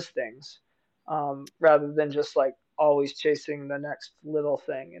crush those things, rather than just like always chasing the next little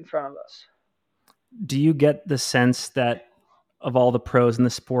thing in front of us. Do you get the sense that of all the pros in the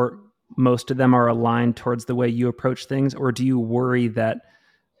sport, most of them are aligned towards the way you approach things, or do you worry that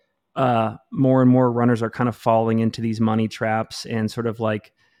more and more runners are kind of falling into these money traps and sort of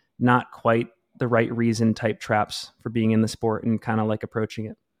like not quite the right reason type traps for being in the sport and kind of like approaching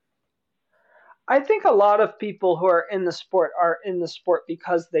it? I think a lot of people who are in the sport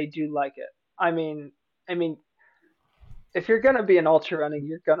because they do like it. I mean, I mean, if you're gonna be an ultra running,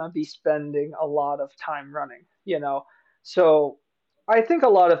 you're gonna be spending a lot of time running. So I think a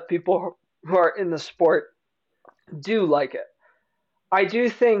lot of people who are in the sport do like it. I do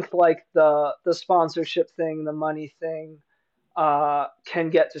think like the sponsorship thing, the money thing, can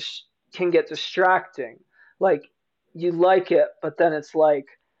get distracting. Like you like it, but then it's like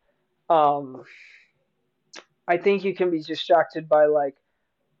um, I think you can be distracted by like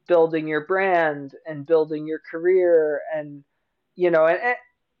building your brand and building your career, and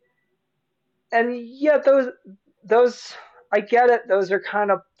and yeah, those I get it. Those are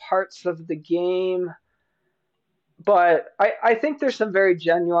kind of parts of the game, but I think there's some very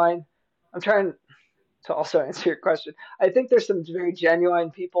genuine. I'm trying to also answer your question. I think there's some very genuine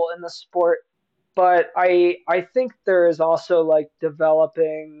people in the sport, but I think there is also like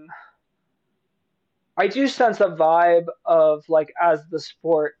developing. I do sense a vibe of like as the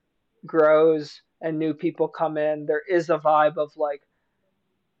sport grows and new people come in, there is a vibe of like,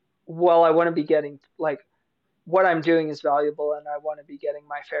 well, I want to be getting like what I'm doing is valuable, and I want to be getting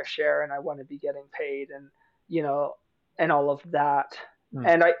my fair share, and I want to be getting paid, and you know and all of that. Mm.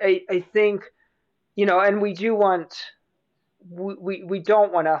 And I think and we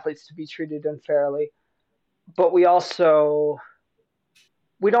don't want athletes to be treated unfairly, but we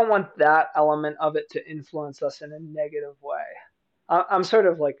don't want that element of it to influence us in a negative way. I'm sort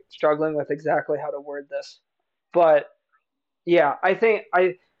of like struggling with exactly how to word this, but yeah, I think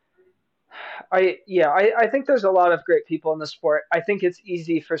there's a lot of great people in the sport. I think it's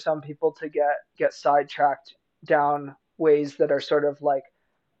easy for some people to get sidetracked down ways that are sort of like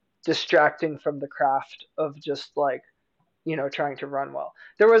distracting from the craft of just like, trying to run well.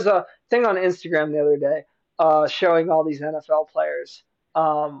 There was a thing on Instagram the other day showing all these NFL players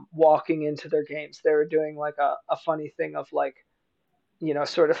walking into their games. They were doing like a funny thing of like,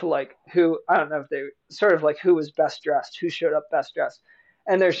 sort of like who, I don't know if they sort of like who was best dressed, who showed up best dressed.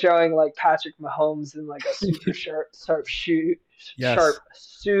 And they're showing like Patrick Mahomes in like a super Yes. sharp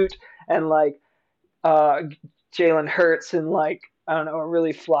suit, and like uh, Jalen Hurts in like, I don't know, a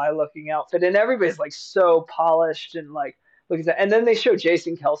really fly looking outfit, and everybody's like so polished and like look at that. And then they show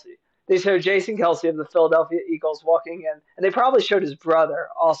Jason Kelsey. They show Jason Kelsey of the Philadelphia Eagles walking in, and they probably showed his brother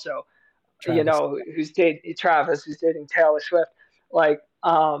also, Travis. who's dating Travis, who's dating Taylor Swift, like,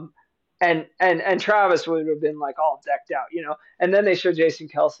 and Travis would have been like all decked out, and then they show Jason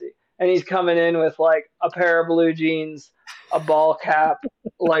Kelsey, and he's coming in with like a pair of blue jeans, a ball cap,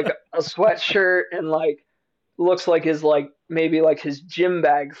 like a sweatshirt, and like looks like his like maybe like his gym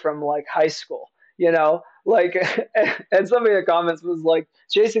bag from like high school, like, and somebody in the comments was like,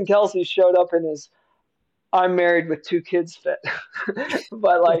 Jason Kelsey showed up in his I'm married with two kids fit.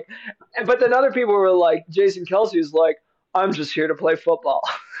 But like, but then other people were like, Jason Kelsey is like, I'm just here to play football.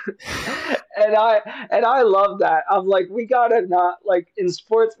 And I love that. I'm like, we gotta not like in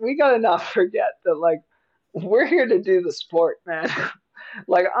sports, we gotta not forget that like we're here to do the sport, man.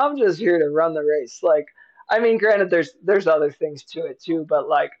 Like I'm just here to run the race. Like, I mean, granted, there's other things to it too, but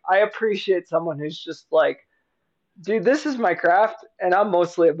like I appreciate someone who's just like, dude, this is my craft, and I'm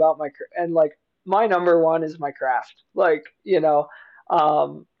mostly about and like my number one is my craft. Like,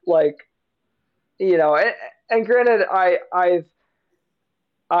 like, and granted,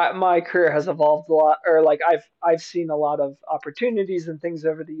 my career has evolved a lot, or like I've seen a lot of opportunities and things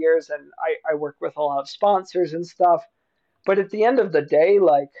over the years, and I work with a lot of sponsors and stuff. But at the end of the day,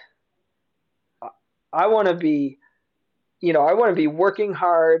 like I want to be, I want to be working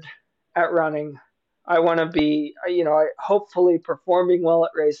hard at running. I want to be, hopefully performing well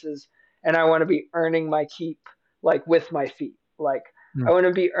at races, and I want to be earning my keep, like with my feet. Like I Hmm. want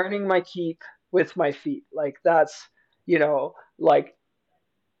to be earning my keep with my feet. Like that's, like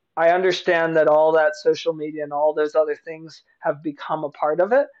I understand that all that social media and all those other things have become a part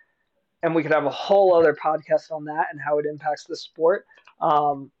of it, and we could have a whole other podcast on that and how it impacts the sport.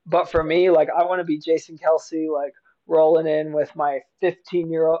 But for me, like I want to be Jason Kelsey, like rolling in with my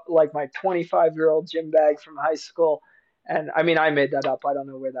 15-year-old, like my 25-year-old gym bag from high school. And I mean, I made that up. I don't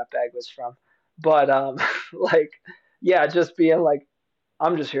know where that bag was from, but like, yeah, just being like,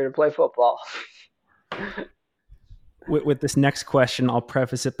 I'm just here to play football. With this next question, I'll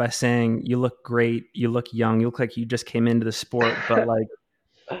preface it by saying you look great, you look young, you look like you just came into the sport. But like,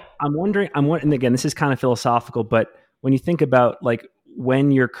 and again, this is kind of philosophical, but when you think about like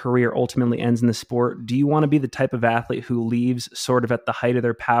when your career ultimately ends in the sport, do you want to be the type of athlete who leaves sort of at the height of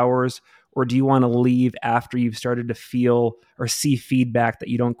their powers, or do you want to leave after you've started to feel or see feedback that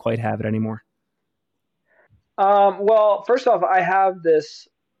you don't quite have it anymore? Well, first off, I have this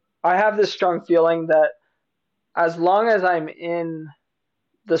strong feeling that as long as I'm in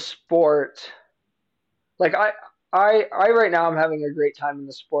the sport, like I right now I'm having a great time in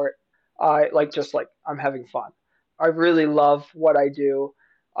the sport. I like just like I'm having fun. I really love what I do.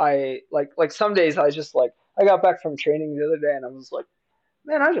 I like some days I just like I got back from training the other day and I was like,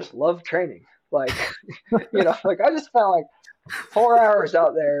 man, I just love training. Like, like I just spent like 4 hours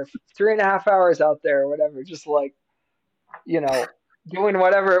out there, 3.5 hours out there, or whatever, just like, you know, doing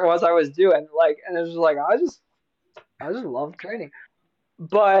whatever it was I was doing. Like, and it was like I just love training.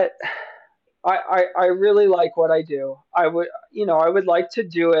 But I really like what I do. I would like to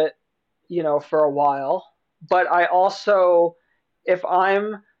do it, for a while. But I also, if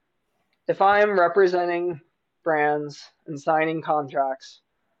I'm if I'm representing brands and signing contracts,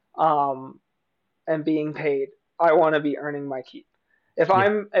 um, and being paid, I want to be earning my keep. If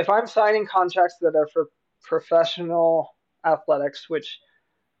Yeah. I'm signing contracts that are for professional athletics, which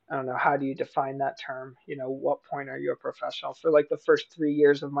I don't know, how do you define that term? What point are you a professional? For like the first 3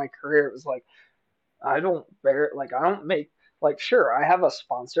 years of my career, it was like I don't make, like, sure, I have a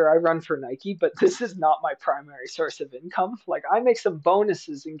sponsor. I run for Nike, but this is not my primary source of income. Like I make some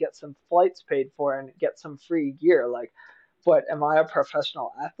bonuses and get some flights paid for and get some free gear. Like, but am I a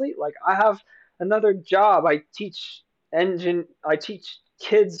professional athlete? Like I have another job. I teach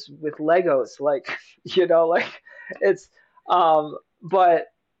kids with Legos. Like, like it's but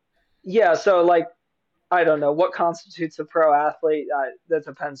yeah, so like I don't know what constitutes a pro athlete. That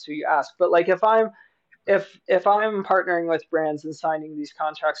depends who you ask. But like if I'm partnering with brands and signing these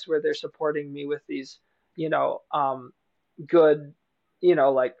contracts where they're supporting me with these, you know, good,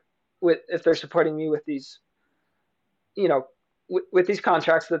 like with if they're supporting me with these, you know, with these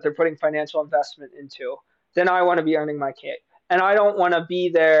contracts that they're putting financial investment into, then I want to be earning my keep. And I don't want to be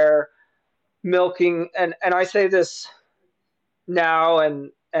there milking, and I say this now,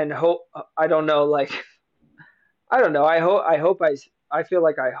 and hope, I don't know, like, I don't know. I feel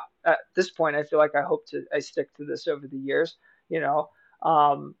like at this point, I feel like I stick to this over the years, you know.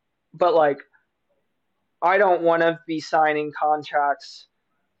 Um, but like, I don't want to be signing contracts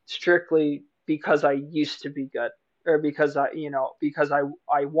strictly because I used to be good, or because I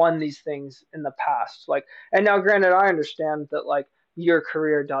won these things in the past. Like, and now granted, I understand that like your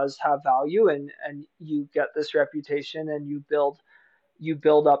career does have value, and you get this reputation, and you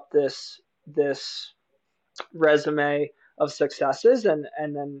build up this resume of successes, and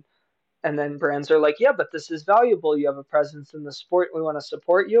then brands are like, yeah, but this is valuable, you have a presence in the sport, we want to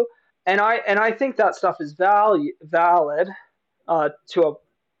support you. And I think that stuff is valid, to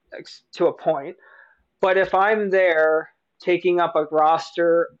a point. But if I'm there taking up a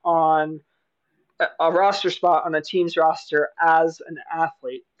roster spot on a team's roster as an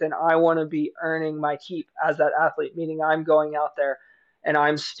athlete, then I want to be earning my keep as that athlete, meaning I'm going out there and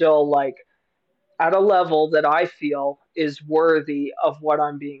I'm still like at a level that I feel is worthy of what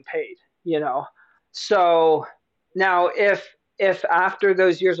I'm being paid, you know? So now if after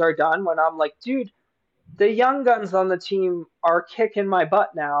those years are done, when I'm like, dude, the young guns on the team are kicking my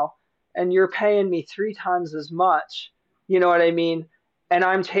butt now, and you're paying me 3 times as much, you know what I mean? And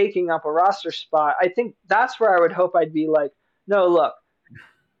I'm taking up a roster spot. I think that's where I would hope I'd be like, no, look,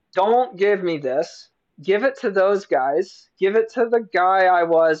 don't give me this. Give it to those guys. Give it to the guy I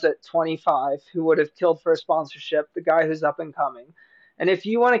was at 25 who would have killed for a sponsorship, the guy who's up and coming. And if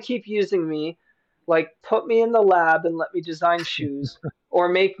you want to keep using me, like put me in the lab and let me design shoes, or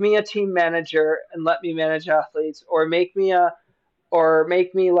make me a team manager and let me manage athletes, or make me like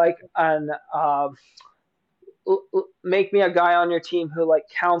make me a guy on your team who like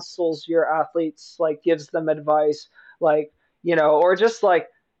counsels your athletes, like gives them advice, like, or just like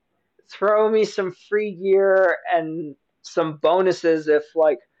throw me some free gear and some bonuses if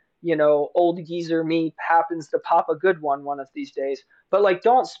like, old geezer me happens to pop a good one of these days. But like,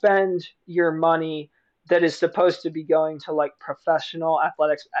 don't spend your money that is supposed to be going to like professional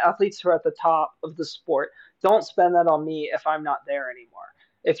athletes who are at the top of the sport. Don't spend that on me if I'm not there anymore.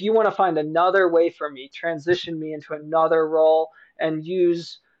 If you want to find another way for me, transition me into another role, and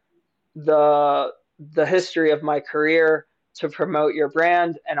use the the history of my career to promote your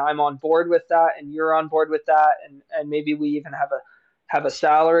brand, and I'm on board with that, and you're on board with that, and maybe we even have a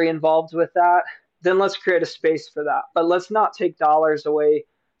salary involved with that, then let's create a space for that. But let's not take dollars away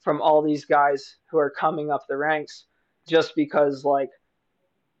from all these guys who are coming up the ranks just because like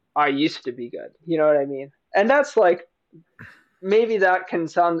I used to be good. You know what I mean? And that's like, maybe that can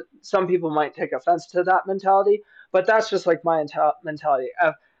sound, some people might take offense to that mentality, but that's just like my mentality.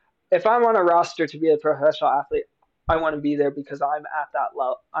 If I'm on a roster to be a professional athlete, I want to be there because I'm at that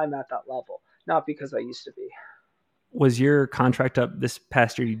level, not because I used to be. Was your contract up this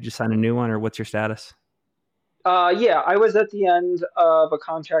past year? You just signed a new one, or what's your status? Yeah, I was at the end of a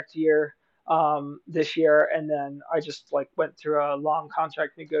contract year this year, and then I just like went through a long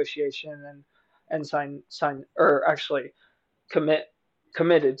contract negotiation, and signed, or actually commit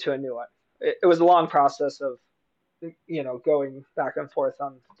committed to a new one. It was a long process of going back and forth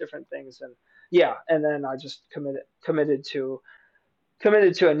on different things, and yeah, and then I just committed to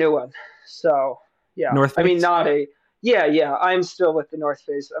a new one. So yeah, North I mean, Face? yeah, I'm still with the North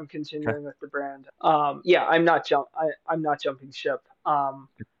Face. I'm Okay. continuing with the brand. Yeah, I'm not jumping ship.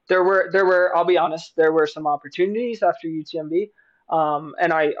 There were I'll be honest, there were some opportunities after UTMB.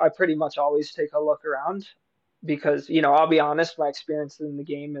 And I pretty much always take a look around, because I'll be honest, my experience in the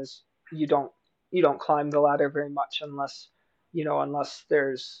game is you don't you don't climb the ladder very much unless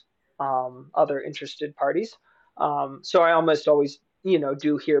there's other interested parties. So I almost always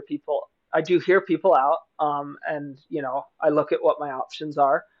do hear people out, and I look at what my options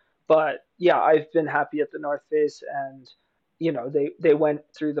are. But yeah, I've been happy at the North Face, and they went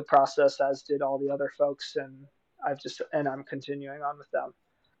through the process, as did all the other folks, and I'm continuing on with them.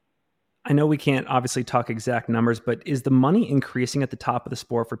 I know we can't obviously talk exact numbers, but is the money increasing at the top of the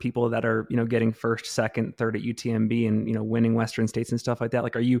sport for people that are, getting first, second, third at UTMB and, winning Western states and stuff like that?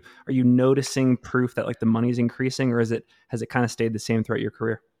 Like, are you noticing proof that like the money is increasing, or has it kind of stayed the same throughout your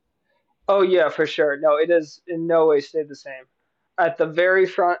career? Oh yeah, for sure. No, it is in no way stayed the same. At the very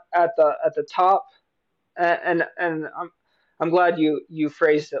front, at the top, and I'm glad you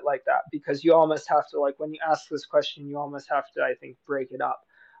phrased it like that, because you almost have to, like, when you ask this question, you almost have to, I think, break it up.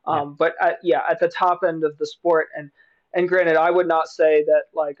 Yeah. But at the top end of the sport, and granted, I would not say that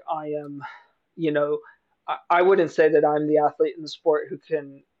like I am, you know, I wouldn't say that I'm the athlete in the sport who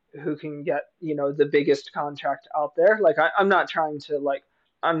can get, you know, the biggest contract out there. Like I'm not trying to like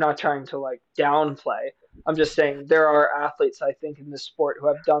downplay. I'm just saying there are athletes I think in this sport who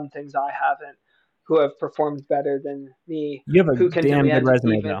have done things I haven't, who have performed better than me, You have a who can damn good demand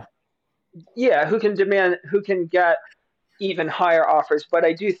resume, even though. yeah, who can get even higher offers. But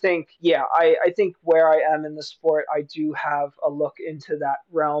I do think, yeah, I think where I am in the sport, I do have a look into that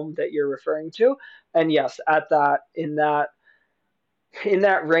realm that you're referring to. And yes, at that in that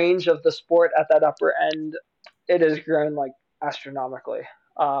range of the sport at that upper end, it has grown like astronomically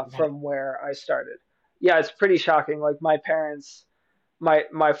from where I started. Yeah, it's pretty shocking. Like my parents,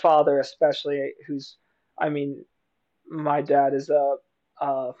 my father especially, who's I mean, my dad is a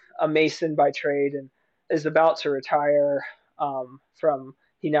mason by trade and is about to retire from.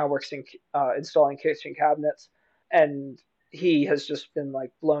 He now works in installing kitchen cabinets, and he has just been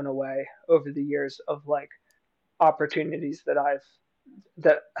like blown away over the years of like opportunities that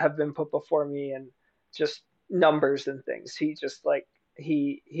have been put before me and just numbers and things. He's just like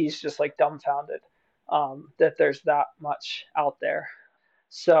dumbfounded that there's that much out there.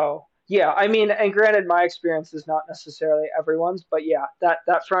 So yeah, I mean, and granted, my experience is not necessarily everyone's, but yeah,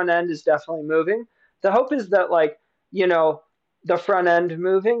 that front end is definitely moving. The hope is that like you know the front end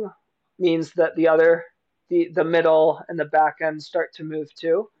moving means that the middle and the back end start to move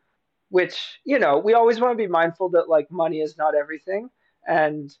too, which you know we always want to be mindful that like money is not everything,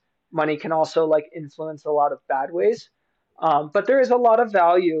 and money can also like influence a lot of bad ways. But there is a lot of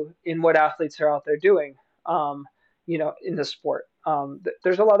value in what athletes are out there doing, you know, in the sport.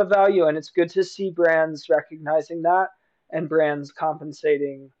 There's a lot of value, and it's good to see brands recognizing that and brands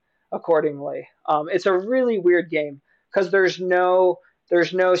compensating accordingly. It's a really weird game because there's no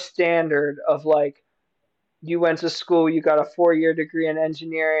standard of like you went to school, you got a 4 year degree in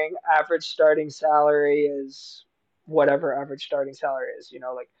engineering, average starting salary is whatever average starting salary is, you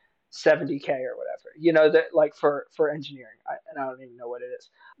know, like 70K or whatever, you know, that like for engineering. And I don't even know what it is.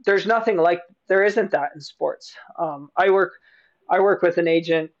 There's nothing like, there isn't that in sports. I work with an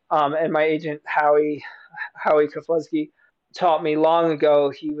agent, and my agent, Howie Kofleski, taught me long ago,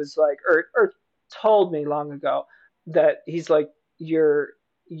 he was like, or told me long ago that he's like, your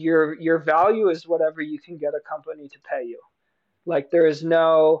your value is whatever you can get a company to pay you. Like there's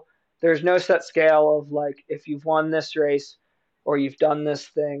no set scale of like if you've won this race or you've done this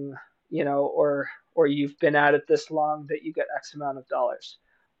thing, you know, or you've been at it this long that you get X amount of dollars.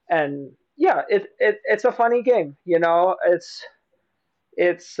 And yeah, it's a funny game, you know. It's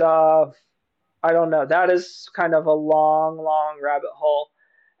I don't know. That is kind of a long rabbit hole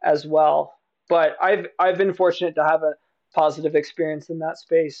as well. But I've been fortunate to have a positive experience in that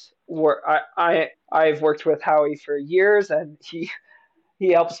space where I've worked with Howie for years, and he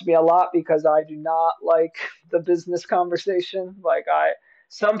helps me a lot because I do not like the business conversation. Like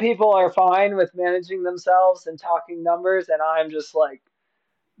some people are fine with managing themselves and talking numbers, and I'm just like,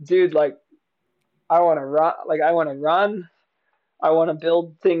 dude, like I want to run, I want to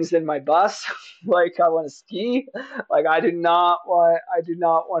build things in my bus. Like I want to ski. Like I do not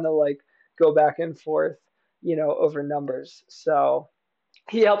want to like go back and forth, you know, over numbers. So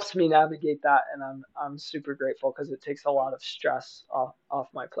he helps me navigate that, and I'm super grateful because it takes a lot of stress off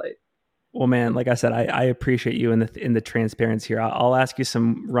my plate. Well, man, like I said, I appreciate you in the transparency here. I'll ask you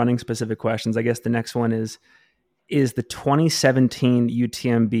some running specific questions. I guess the next one is the 2017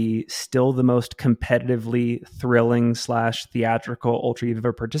 UTMB still the most competitively thrilling / theatrical ultra you've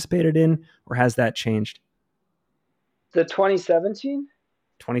ever participated in, or has that changed? The 2017?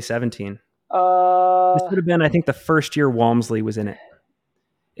 2017. This Uh, would have been, I think, the first year Walmsley was in it.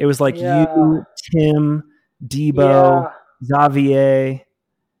 It was like yeah, you, Tim, Debo, yeah, Xavier,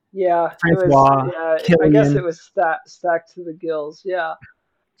 yeah. It was, Francois, yeah. I guess it Killian. was stacked to the gills. Yeah.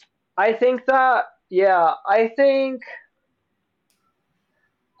 I think that, yeah. I think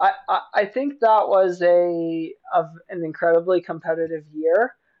that was an incredibly competitive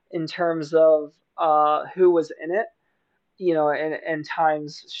year in terms of who was in it. You know, and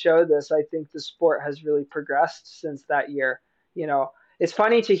times show this. I think the sport has really progressed since that year. You know, it's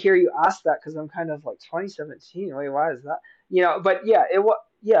funny to hear you ask that because I'm kind of like 2017. Wait, why is that? You know, but yeah, it was.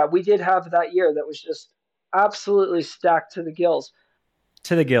 Yeah, we did have that year that was just absolutely stacked to the gills.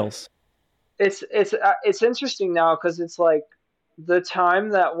 To the gills. It's interesting now because it's like the time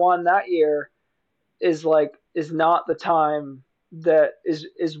that won that year is like is not the time that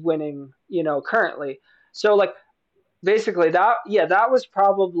is winning. You know, currently. So like basically that yeah that was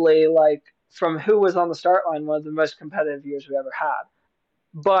probably like from who was on the start line one of the most competitive years we ever had.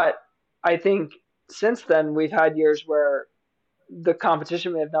 But I think since then we've had years where the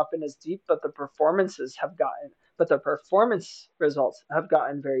competition may have not been as deep, but the performance results have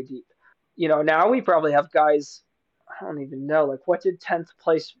gotten very deep. Now we probably have guys, I don't even know, like what did 10th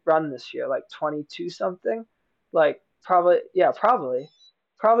place run this year? Like 22 something? Like probably, yeah, probably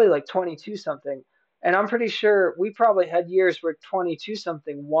like 22 something. And I'm pretty sure we probably had years where 22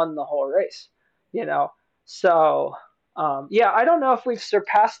 something won the whole race, you know? So, yeah, I don't know if we've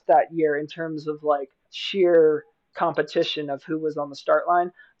surpassed that year in terms of like sheer competition of who was on the start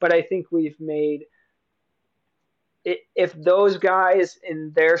line, but I think we've made if those guys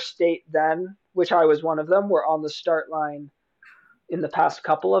in their state then, which I was one of them, were on the start line in the past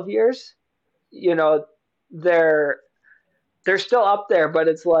couple of years, you know, they're they're still up there, but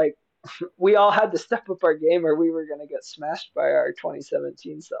it's like we all had to step up our game or we were going to get smashed by our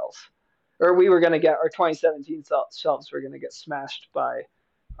 2017 selves. Or we were going to get our 2017 selves were going to get smashed by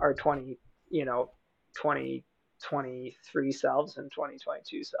our 2023 selves and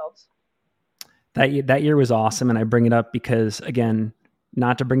 2022 selves. That year was awesome, and I bring it up because, again,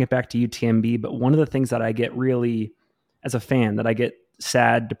 not to bring it back to UTMB, but one of the things that I get really, as a fan, that I get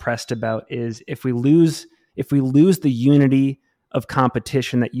sad, depressed about is if we lose the unity of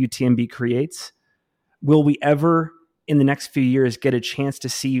competition that UTMB creates, will we ever in the next few years get a chance to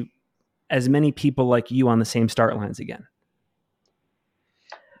see as many people like you on the same start lines again?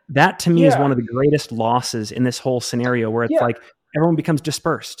 That to me is one Yeah. of the greatest losses in this whole scenario where it's Yeah. like everyone becomes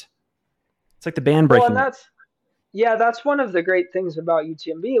dispersed. It's like the band Well, and breaking up. that's one of the great things about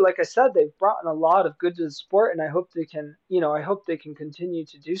UTMB. Like I said, they've brought in a lot of good to the sport, and I hope they can continue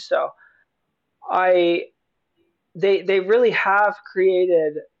to do so. I they really have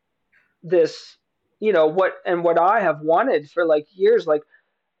created this, what I have wanted for like years. Like,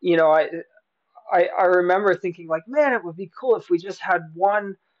 you know, I remember thinking like, man, it would be cool if we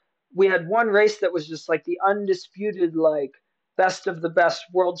had one race that was just like the undisputed, like best of the best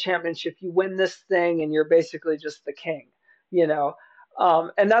world championship. You win this thing and you're basically just the king, you know?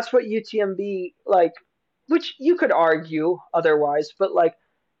 And that's what UTMB, like, which you could argue otherwise, but like,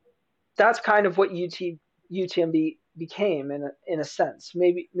 that's kind of what UTMB became in a sense.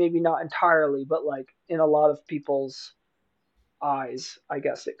 Maybe not entirely, but like in a lot of people's eyes, I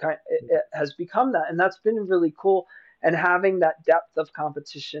guess it has become that, and that's been really cool. And having that depth of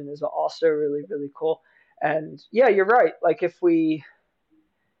competition is also really really cool. And yeah, you're right. Like if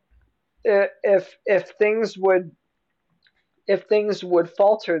things would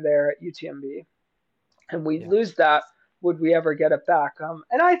falter there at UTMB and we'd Yeah. lose that, would we ever get it back?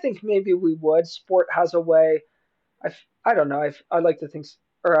 And I think maybe we would. Sport has a way. I don't know. I like to think,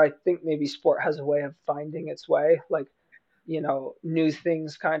 or I think maybe sport has a way of finding its way. Like, new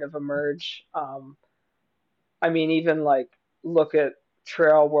things kind of emerge. I mean, even like look at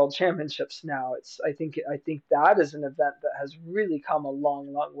trail world championships now. I think that is an event that has really come a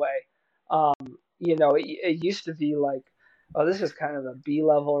long, long way. It used to be like, oh, this is kind of a B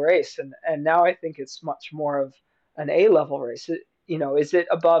level race, and now I think it's much more of an A level race. Is it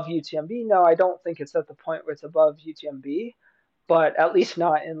above UTMB? No, I don't think it's at the point where it's above UTMB, but at least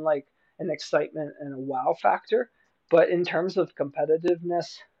not in like an excitement and a wow factor. But in terms of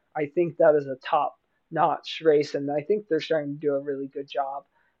competitiveness, I think that is a top notch race, and I think they're starting to do a really good job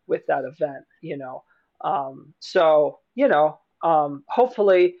with that event.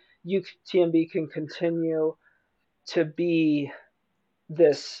 Hopefully UTMB can continue to be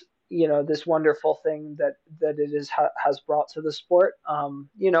this wonderful thing that it has brought to the sport.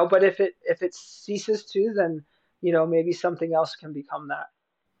 But if it ceases to, then maybe something else can become that.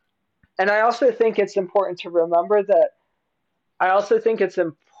 And I also think it's important to remember that I also think it's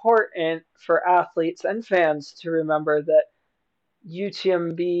important for athletes and fans to remember that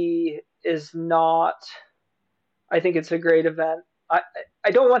UTMB is not. I think it's a great event. I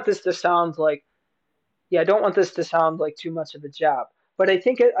don't want this to sound like I don't want this to sound like too much of a jab, but I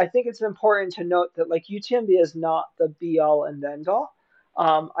think it's important to note that like UTMB is not the be all and end all.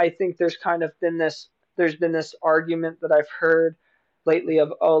 I think there's been this argument that I've heard lately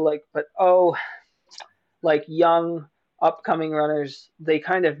of like young upcoming runners, they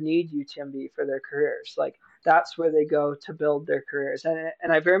kind of need UTMB for their careers. Like that's where they go to build their careers,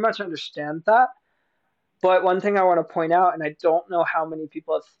 and I very much understand that. But one thing I want to point out, and I don't know how many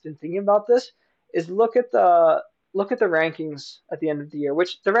people have been thinking about this, is look at the rankings at the end of the year,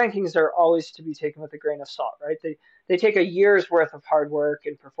 which the rankings are always to be taken with a grain of salt, right? They take a year's worth of hard work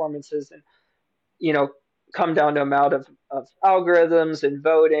and performances and you know come down to amount of algorithms and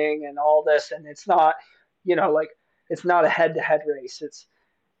voting and all this, and it's not like it's not a head to head race.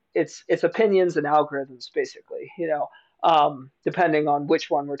 It's opinions and algorithms basically, depending on which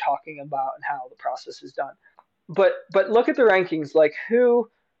one we're talking about and how the process is done. but look at the rankings. Like who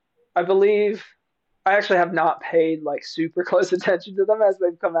I believe I actually have not paid like super close attention to them as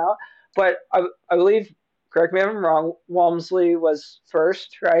they've come out, but I believe, correct me if I'm wrong, Walmsley was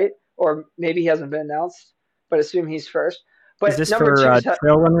first, right? Or maybe he hasn't been announced, but assume he's first. Is But this number for two is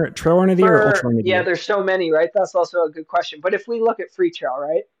trail runner of the year or ultra for, runner of the yeah, year? there's so many, right? That's also a good question. But if we look at free trail,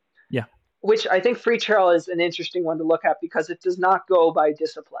 right? Yeah. Which I think free trail is an interesting one to look at because it does not go by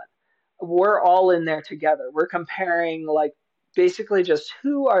discipline. We're all in there together. We're comparing like basically just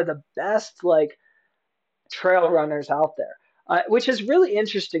who are the best like trail runners out there, which is really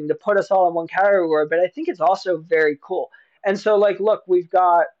interesting to put us all in one category. But I think it's also very cool. And so, like, look, we've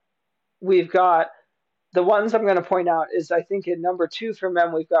got the ones I'm going to point out is I think in number two for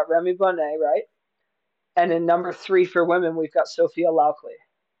men we've got Remy Bonnet, right? And in number three for women we've got Sophia Lauchley.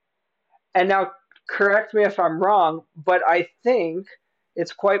 And now, correct me if I'm wrong, but I think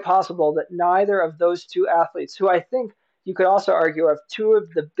it's quite possible that neither of those two athletes, who I think you could also argue are two of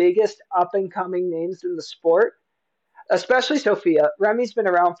the biggest up and coming names in the sport, especially Sophia. Remy's been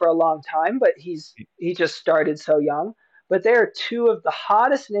around for a long time, but he just started so young. But they are two of the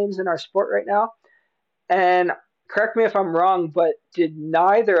hottest names in our sport right now. And correct me if I'm wrong, but did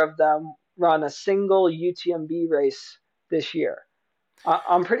neither of them run a single UTMB race this year?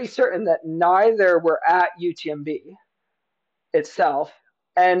 I'm pretty certain that neither were at UTMB itself,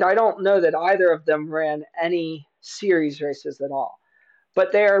 and I don't know that either of them ran any series races at all.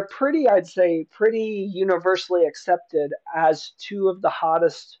 But they are pretty, I'd say, pretty universally accepted as two of the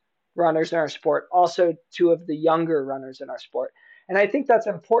hottest runners in our sport, also two of the younger runners in our sport. And I think that's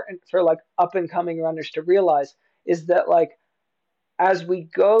important for like up and coming runners to realize is that like as we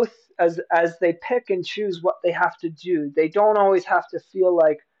go as they pick and choose what they have to do, they don't always have to feel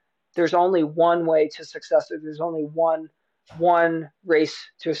like there's only one way to success or there's only one race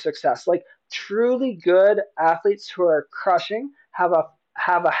to success. Like truly good athletes who are crushing have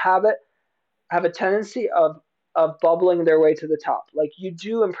a habit, have a tendency of bubbling their way to the top. Like you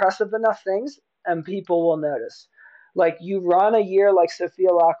do impressive enough things and people will notice. Like you run a year like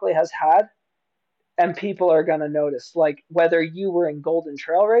Sophia Lockley has had, and people are going to notice. Like whether you were in Golden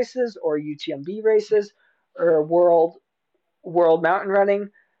Trail races or UTMB races or World Mountain Running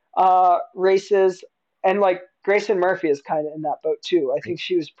races, and like Grayson Murphy is kind of in that boat too. I think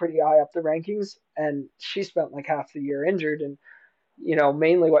she was pretty high up the rankings, and she spent like half the year injured, and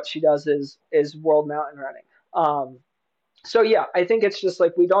mainly what she does is World Mountain Running. So yeah, I think it's just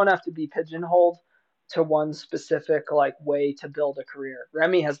like we don't have to be pigeonholed to one specific like way to build a career.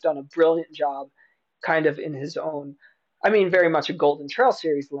 Remy has done a brilliant job kind of in his own, I mean very much a Golden Trail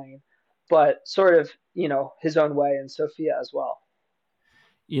series lane, but sort of, his own way, and Sophia as well.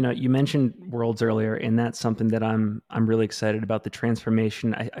 You mentioned worlds earlier, and that's something that I'm really excited about. The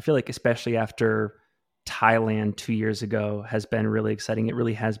transformation, I feel like, especially after Thailand 2 years ago, has been really exciting. It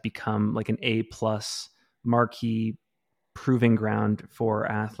really has become like an A+ marquee proving ground for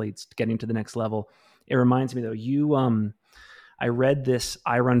athletes getting to the next level. It reminds me though, I read this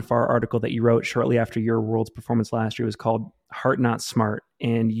I Run Far article that you wrote shortly after your world's performance last year. It was called Heart Not Smart.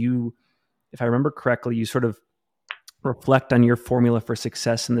 And you, if I remember correctly, you sort of reflect on your formula for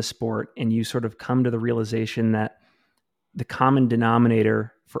success in the sport, and you sort of come to the realization that the common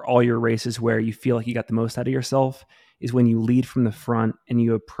denominator for all your races where you feel like you got the most out of yourself is when you lead from the front and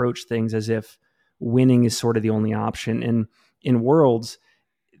you approach things as if winning is sort of the only option. And in worlds,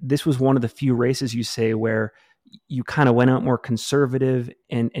 this was one of the few races you say where you kind of went out more conservative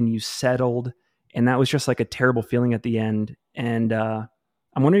and you settled. And that was just like a terrible feeling at the end. And I'm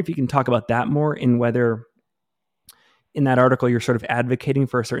wondering if you can talk about that more, and whether in that article you're sort of advocating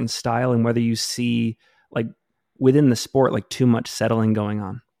for a certain style, and whether you see like within the sport like too much settling going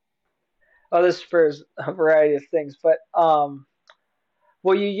on. Oh, this spurs a variety of things, but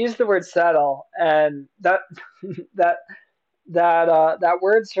well, you use the word settle, and that that that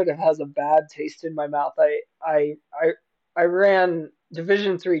word sort of has a bad taste in my mouth. I ran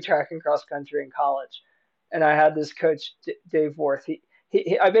Division 3 track and cross country in college, and I had this coach Dave Worth.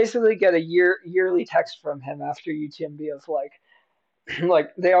 I basically get a yearly text from him after UTMB of like like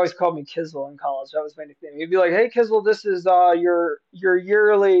they always called me Kizzle in college. That was my nickname. He'd be like, "Hey Kizzle, this is your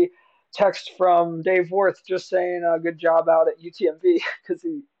yearly text from Dave Worth, just saying good job out at UTMB," because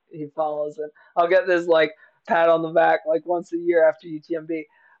he follows it. I'll get this like pat on the back like once a year after UTMB,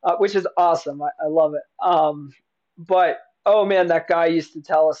 which is awesome. I love it. But oh man, that guy used to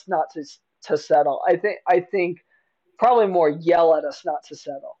tell us not to settle. I think probably more yell at us not to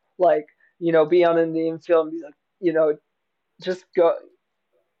settle. Like be on in the infield and be like just go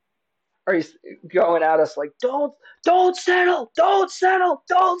are you going at us like don't settle, don't settle,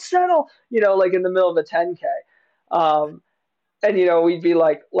 don't settle, like in the middle of a 10K. Um, and we'd be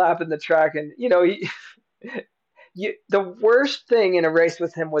like lapping the track, and the worst thing in a race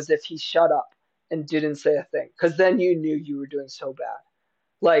with him was if he shut up and didn't say a thing, because then you knew you were doing so bad.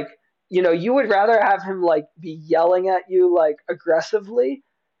 Like, you would rather have him like be yelling at you like aggressively,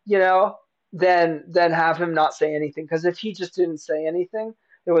 you know, than have him not say anything. Because if he just didn't say anything,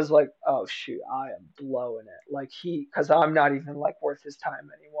 it was like, oh shoot, I am blowing it. Like because I'm not even like worth his time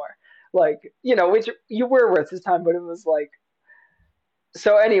anymore. Like, which you were worth his time, but it was like,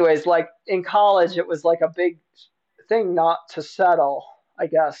 so anyways, like in college, it was like a big thing not to settle, I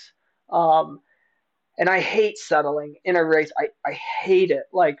guess. Um, and I hate settling in a race. I hate it.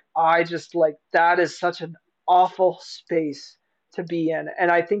 Like I just like that is such an awful space to be in.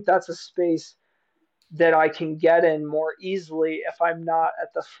 And I think that's a space that I can get in more easily if I'm not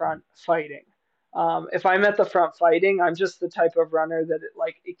at the front fighting. If I'm at the front fighting, I'm just the type of runner that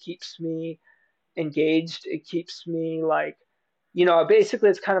it keeps me engaged. It keeps me like, basically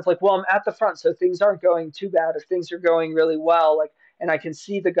it's kind of like, well, I'm at the front, so things aren't going too bad, or things are going really well. Like, and I can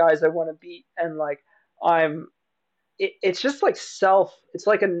see the guys I want to beat, and like I'm, it's just like it's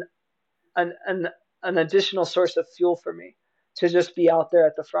like an, an, an additional source of fuel for me to just be out there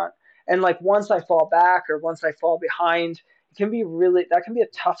at the front. And like once I fall back or once I fall behind, that can be a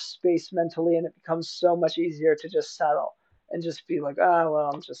tough space mentally, and it becomes so much easier to just settle and just be like, oh,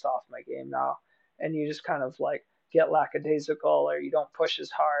 well, I'm just off my game now. And you just kind of like get lackadaisical, or you don't push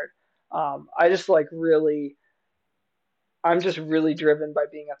as hard. I just like really, I'm just really driven by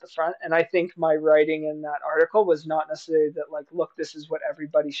being at the front. And I think my writing in that article was not necessarily that, like, look, this is what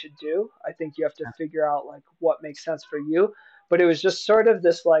everybody should do. I think you have to figure out like what makes sense for you. But it was just sort of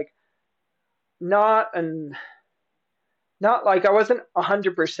this like not an not like I wasn't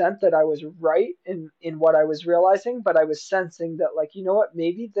 100% that I was right in what I was realizing, but I was sensing that, like, you know what,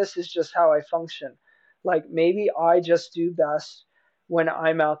 maybe this is just how I function. Like maybe I just do best when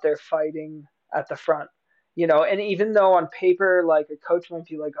I'm out there fighting at the front. And even though on paper like a coach might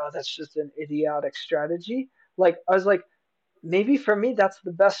be like, oh, that's just an idiotic strategy, like I was like, maybe for me that's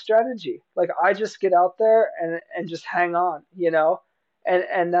the best strategy. Like I just get out there and just hang on,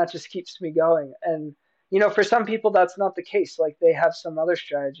 and that just keeps me going. And for some people that's not the case. Like they have some other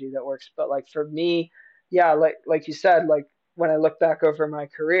strategy that works. But like for me, yeah, like you said, like when I look back over my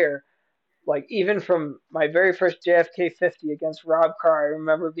career, like even from my very first JFK 50 against Rob Carr, I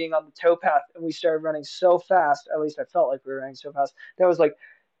remember being on the towpath and we started running so fast. At least I felt like we were running so fast. That was like,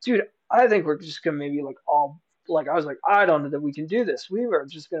 dude, I think we're just gonna maybe like all like I was like, I don't know that we can do this. We were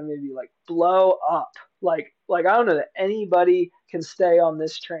just gonna maybe like blow up. Like I don't know that anybody can stay on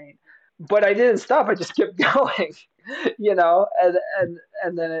this train. But I didn't stop. I just kept going,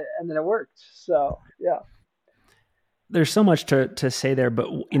 and then it worked. So yeah. There's so much to say there, but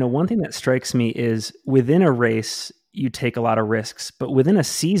one thing that strikes me is within a race you take a lot of risks, but within a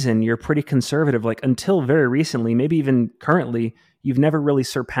season you're pretty conservative. Like until very recently, maybe even currently, you've never really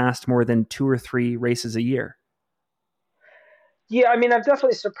surpassed more than 2 or 3 races a year. Yeah, I mean, I've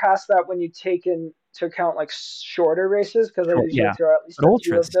definitely surpassed that when you take into account like shorter races, because I usually Yeah, throw at least but a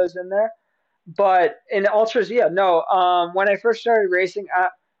few of ultras. those in there. But in ultras, yeah, no. When I first started racing,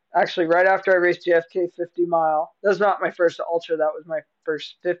 actually right after I raced JFK 50 mile, that was not my first ultra. That was my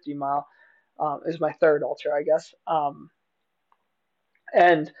first 50 mile. It was my third ultra, I guess.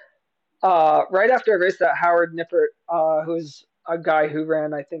 And right after I raced that, Howard Nippert, who's a guy who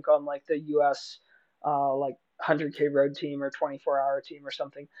ran, I think, on like the U.S. Like 100K road team or 24-hour team or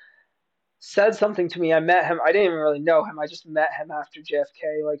something, said something to me. I met him. I didn't even really know him. I just met him after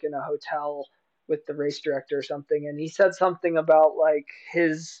JFK, like in a hotel with the race director or something. And he said something about like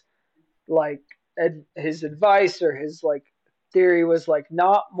like his advice or his like theory was like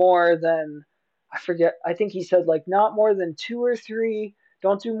not more than, I forget. I think he said like not more than two or three.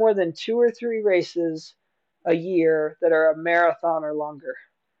 Don't do more than 2 or 3 races a year that are a marathon or longer.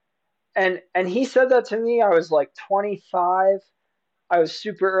 And he said that to me. I was like 25. I was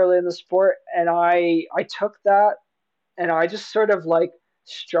super early in the sport, and I took that, and I just sort of like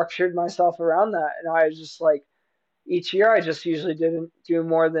structured myself around that. And I was just like, each year I just usually didn't do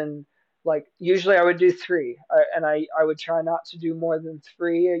more than, like, usually I would do 3, and I would try not to do more than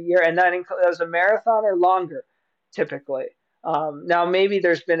 3 a year, and that was a marathon or longer, typically. Now maybe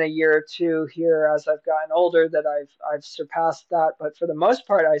there's been a year or two here as I've gotten older that I've surpassed that, but for the most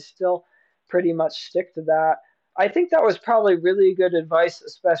part I still pretty much stick to that. I think that was probably really good advice,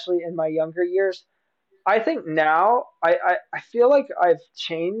 especially in my younger years. I think now I feel like I've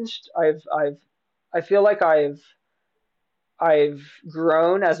changed. I feel like I've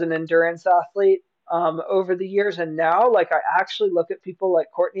grown as an endurance athlete over the years, and now like I actually look at people like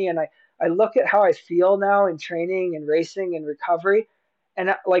Courtney, and I I look at how I feel now in training and racing and recovery.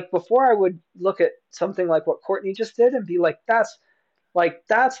 And like before, I would look at something like what Courtney just did and be like, that's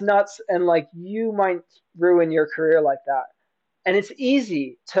nuts. And like, you might ruin your career like that. And it's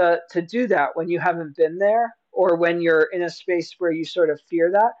easy to do that when you haven't been there or when you're in a space where you sort of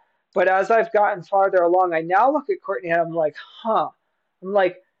fear that. But as I've gotten farther along, I now look at Courtney and I'm like, huh. I'm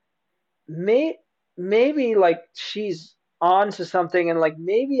like, may, maybe like she's on to something, and like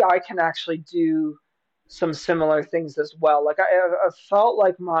maybe I can actually do some similar things as well. Like I've felt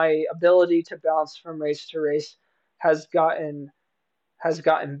like my ability to bounce from race to race has gotten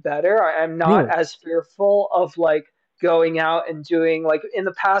better. I'm not Really? as fearful of like going out and doing like in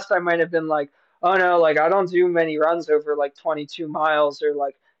the past I might have been like, oh no, like I don't do many runs over like 22 miles or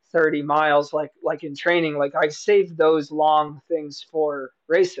like 30 miles like in training. Like I save those long things for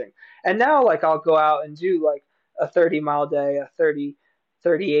racing. And now like I'll go out and do like a 30-mile day, a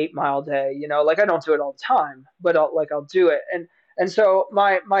 38-mile day, like I don't do it all the time, but I'll do it. And so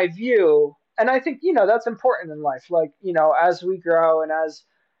my view, and I think that's important in life. Like as we grow and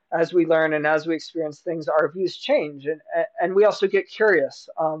as we learn and as we experience things, our views change, and we also get curious.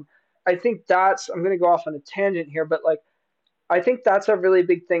 I think that's I'm going to go off on a tangent here, but like I think that's a really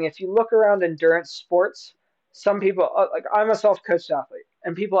big thing. If you look around endurance sports, some people like I'm a self-coached athlete,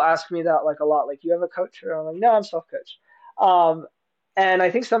 and people ask me that like a lot. Like, you have a coach? Or I'm like, no, I'm self-coached. Um, and I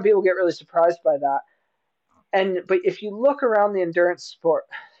think some people get really surprised by that. But if you look around the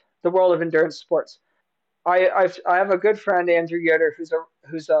world of endurance sports, I have a good friend, Andrew Yoder,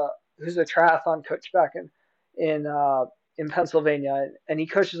 who's a triathlon coach back in Pennsylvania, and he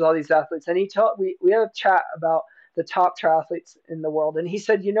coaches all these athletes. And we had a chat about the top triathletes in the world, and he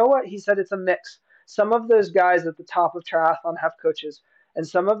said, you know what? He said it's a mix. Some of those guys at the top of triathlon have coaches, and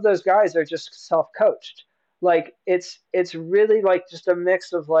some of those guys are just self-coached. Like it's really like just a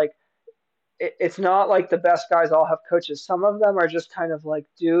mix of like it's not like the best guys all have coaches. Some of them are just kind of like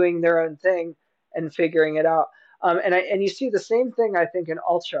doing their own thing and figuring it out. And you see the same thing I think in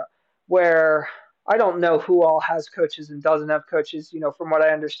ultra, where I don't know who all has coaches and doesn't have coaches. From what I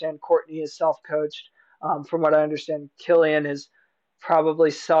understand, Courtney is self-coached. From what I understand, Killian is probably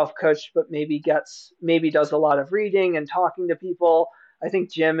self-coached, but maybe does a lot of reading and talking to people. I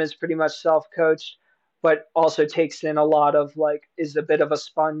think Jim is pretty much self-coached, but also takes in a lot of like is a bit of a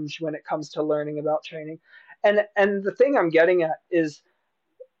sponge when it comes to learning about training. And the thing I'm getting at is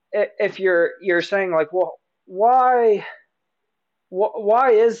if you're saying like, well, why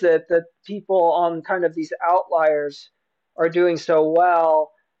why is it that people on kind of these outliers are doing so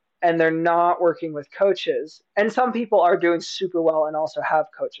well and they're not working with coaches? And some people are doing super well and also have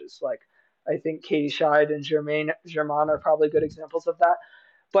coaches. Like I think Katie Scheid and Germain are probably good examples of that.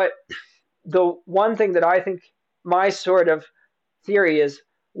 But the one thing that I think my sort of theory is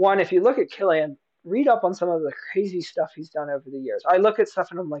one, if you look at Killian, read up on some of the crazy stuff he's done over the years. I look at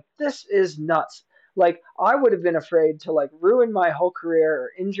stuff and I'm like, this is nuts. Like I would have been afraid to like ruin my whole career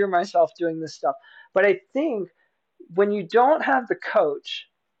or injure myself doing this stuff. But I think when you don't have the coach,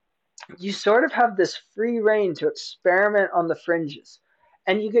 you sort of have this free reign to experiment on the fringes,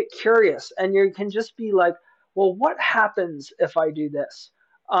 and you get curious and you can just be like, well, what happens if I do this?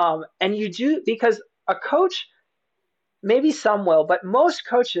 And you do, because a coach, maybe some will, but most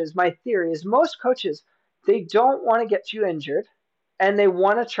coaches, my theory is most coaches, they don't want to get you injured and they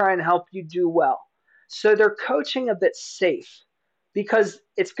want to try and help you do well. So they're coaching a bit safe because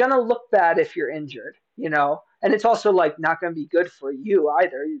it's going to look bad if you're injured. And it's also like not going to be good for you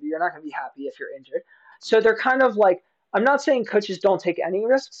either. You're not going to be happy if you're injured. So they're kind of like, I'm not saying coaches don't take any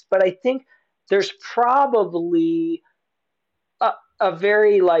risks, but I think there's probably a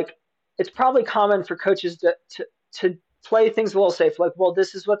very like, it's probably common for coaches to play things a little safe. Like, well,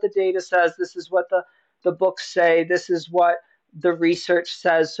 this is what the data says. This is what the books say. This is what the research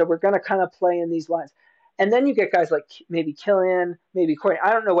says. So we're going to kind of play in these lines. And then you get guys like maybe Killian, maybe Courtney.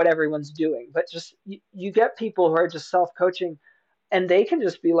 I don't know what everyone's doing, but just you get people who are just self-coaching, and they can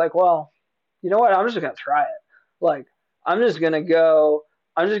just be like, well, you know what? I'm just going to try it. Like, I'm just going to go.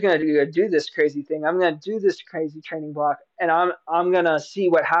 I'm just going to do this crazy thing. I'm going to do this crazy training block, and I'm going to see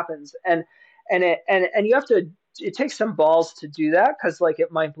what happens. And you have to. It takes some balls to do that because like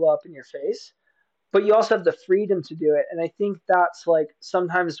it might blow up in your face, but you also have the freedom to do it. And I think that's like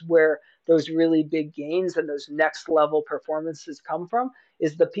sometimes where those really big gains and those next level performances come from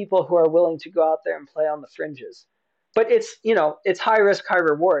is the people who are willing to go out there and play on the fringes. But it's high risk, high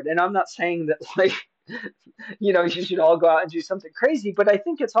reward. And I'm not saying that like, you should all go out and do something crazy, but I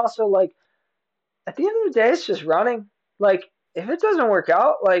think it's also like at the end of the day, it's just running. Like if it doesn't work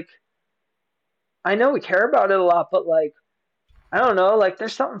out, like I know we care about it a lot, but like I don't know, like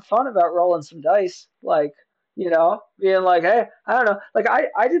there's something fun about rolling some dice, like, being like, hey, I don't know, like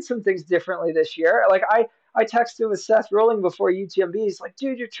I did some things differently this year. Like I texted with Seth Rolling before UTMB. He's like,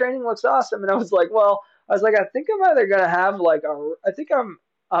 dude, your training looks awesome, and I was like, well, I think I'm either gonna have like I think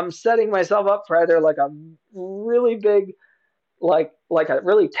I'm setting myself up for either like a really big like a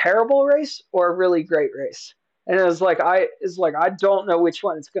really terrible race or a really great race. And I don't know which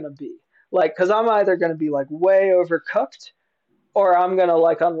one it's gonna be. Like, cause I'm either gonna be like way overcooked or I'm gonna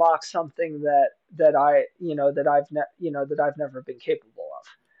like unlock something that I that I've never been capable of.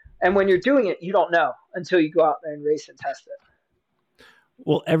 And when you're doing it, you don't know until you go out there and race and test it.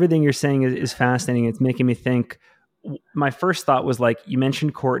 Well, everything you're saying is fascinating. It's making me think. My first thought was like, you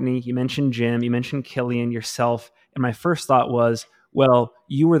mentioned Courtney, you mentioned Jim, you mentioned Killian, yourself. And my first thought was, well,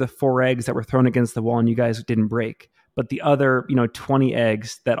 you were the four eggs that were thrown against the wall and you guys didn't break. But the other, 20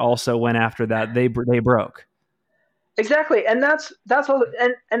 eggs that also went after that, they broke. Exactly, and that's all,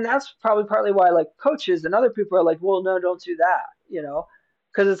 and that's probably partly why like coaches and other people are like, well, no, don't do that,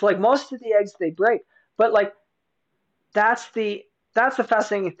 because it's like most of the eggs they break, but like that's the that's the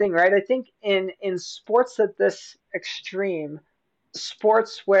fascinating thing, right? I think in sports at this extreme,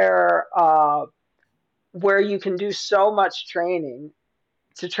 sports where you can do so much training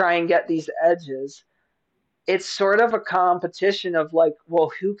to try and get these edges, it's sort of a competition of like,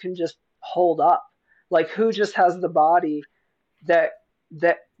 well, who can just hold up, like who just has the body that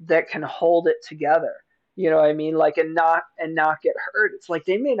that can hold it together. You know what I mean? Like and not get hurt. It's like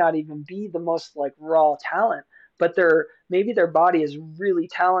they may not even be the most like raw talent, but maybe their body is really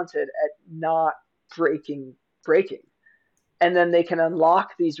talented at not breaking. And then they can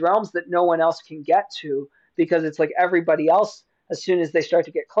unlock these realms that no one else can get to because it's like everybody else, as soon as they start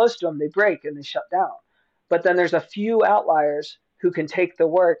to get close to them, they break and they shut down. But then there's a few outliers who can take the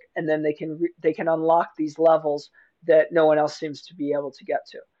work, and then they can unlock these levels that no one else seems to be able to get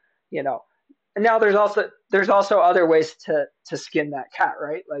to, you know. And now there's also other ways to skin that cat,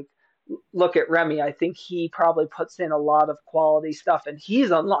 right? Like look at Remy. I think he probably puts in a lot of quality stuff, and he's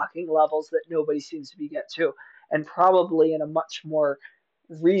unlocking levels that nobody seems to be get to, and probably in a much more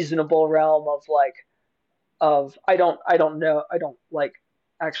reasonable realm of like of I don't like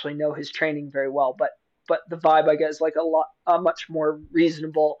actually know his training very well, but the vibe I get is like a much more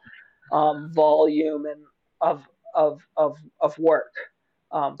reasonable volume and of of work,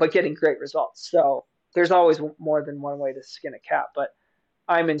 but getting great results. So there's always more than one way to skin a cat, but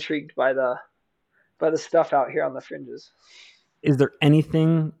I'm intrigued by the stuff out here on the fringes. Is there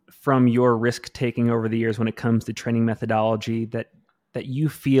anything from your risk taking over the years when it comes to training methodology that you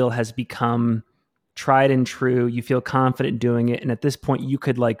feel has become tried and true? You feel confident doing it, and at this point, you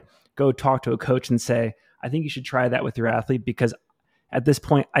could like go talk to a coach and say, "I think you should try that with your athlete," because at this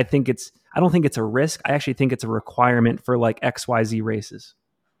point, I don't think it's a risk. I actually think it's a requirement for like XYZ races,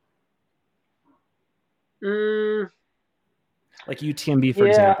 Mm, like UTMB, for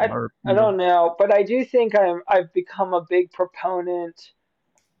yeah, example, or I don't know, but I do think I've become a big proponent.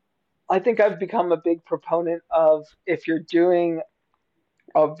 I think I've become a big proponent of if you're doing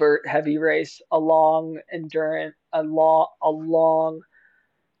a vert heavy race, a long endurance, a long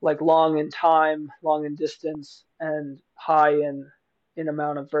like long in time, long in distance, and high in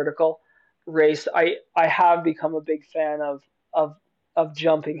amount of vertical race. I have become a big fan of of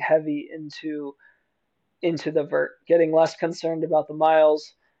jumping heavy into the vert, getting less concerned about the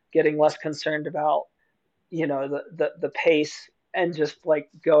miles, getting less concerned about the pace, and just like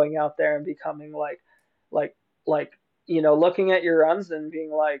going out there and becoming like like looking at your runs and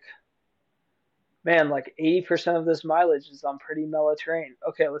being like, man, like 80% of this mileage is on pretty mellow terrain.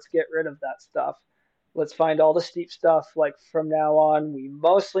 Okay, let's get rid of that stuff. Let's find all the steep stuff. Like from now on, we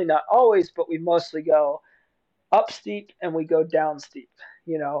mostly, not always, but we mostly go up steep and we go down steep,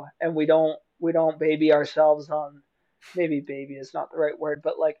 and we don't baby ourselves on, maybe baby is not the right word,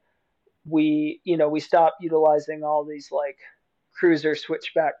 but like we stop utilizing all these like cruiser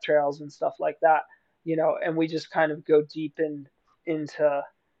switchback trails and stuff like that, and we just kind of go into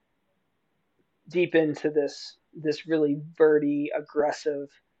deep into this really verty, aggressive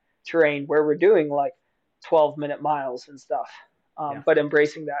terrain where we're doing like 12-minute miles and stuff. yeah. But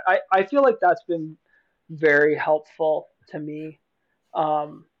embracing that, I feel like that's been very helpful to me.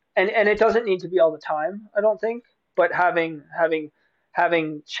 And it doesn't need to be all the time, I don't think, but having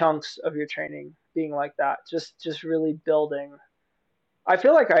chunks of your training being like that, just really building. I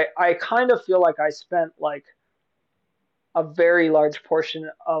feel like I kind of feel like I spent like a very large portion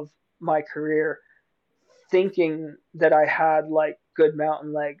of my career thinking that I had like good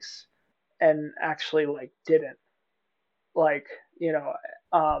mountain legs and actually like didn't, like,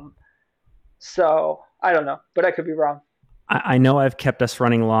 um so I don't know, but I could be wrong. I know I've kept us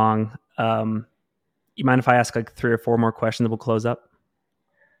running long. You mind if I ask like 3 or 4 more questions and we'll close up?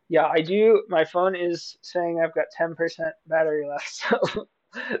 Yeah, I do. My phone is saying I've got 10% battery left, so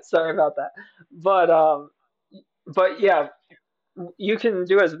sorry about that. But yeah, you can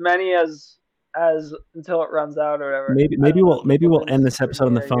do as many as until it runs out or whatever. Maybe I maybe don't know we'll if the maybe we'll end woman's this episode screaming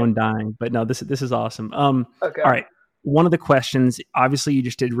on the near you. phone dying. But no, this is awesome. All Okay. right. One of the questions, obviously, you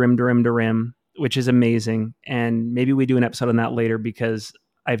just did rim to rim to rim, which is amazing, and maybe we do an episode on that later because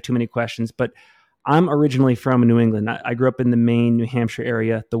I have too many questions. But I'm originally from New England. I grew up in the Maine, New Hampshire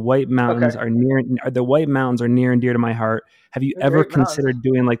area. Okay. The White Mountains are near and dear to my heart. Have you They're ever great mountains. considered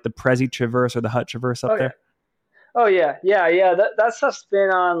doing like the Prezi Traverse or the Hut Traverse Oh up yeah. there? Oh yeah. Yeah, yeah. That stuff's been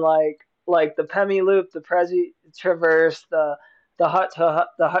on like the Pemi Loop, the Prezi Traverse, the Hut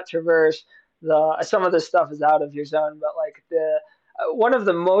Traverse. The Some of this stuff is out of your zone, but like the one of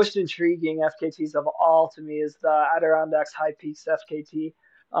the most intriguing FKTs of all to me is the Adirondacks High Peaks FKT,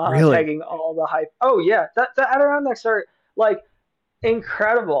 Really? tagging all the high. Oh yeah, that the Adirondacks are like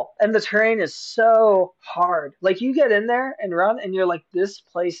incredible, and the terrain is so hard. Like you get in there and run and you're like, this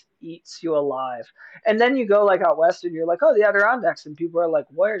place eats you alive. And then you go like out west and you're like, oh, the Adirondacks, and people are like,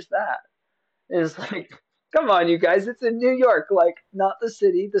 where's that? And it's like, come on, you guys, it's in New York, like not the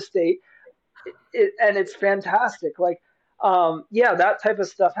city, the state. And it's fantastic. Like yeah, that type of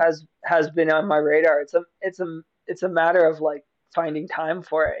stuff has been on my radar. It's a matter of like finding time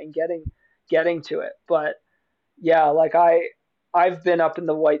for it and getting to it. But yeah, like I've been up in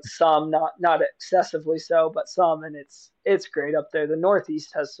the White some, not excessively so, but some, and it's great up there. The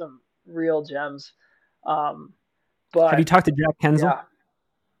Northeast has some real gems. Um, Have you but talked to Jack Kensel? yeah.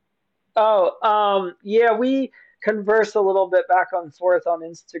 Oh, yeah, we converse a little bit back and forth on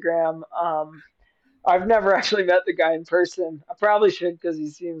Instagram. I've never actually met the guy in person. I probably should because he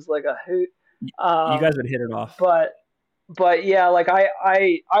seems like a hoot. You guys Um, would hit it off. but yeah, like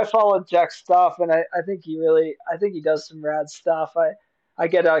I followed Jack's stuff, and I think he does some rad stuff. I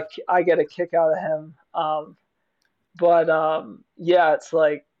get a kick out of him. But yeah, it's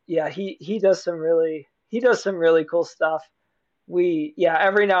like yeah, he does some really cool stuff. We yeah,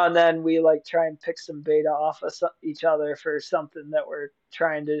 every now and then we like try and pick some beta off of each other for something that we're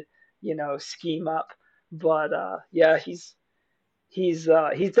trying to scheme up. But yeah, he's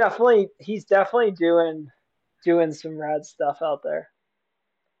definitely doing some rad stuff out there.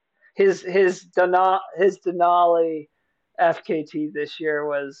 His Denali FKT this year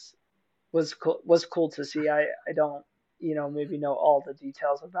was cool to see. I don't maybe know all the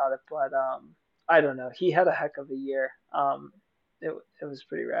details about it, but I don't know. He had a heck of a year. It was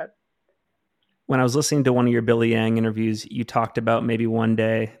pretty rad. When I was listening to one of your Billy Yang interviews, you talked about maybe one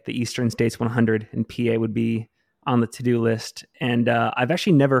day the Eastern States 100 in PA would be on the to-do list. And I've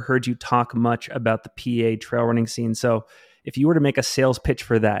actually never heard you talk much about the PA trail running scene. So if you were to make a sales pitch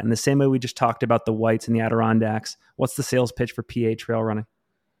for that, in the same way we just talked about the Whites and the Adirondacks, what's the sales pitch for PA trail running?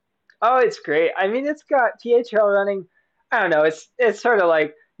 Oh, it's great. I mean, it's got THL running. I don't know. It's sort of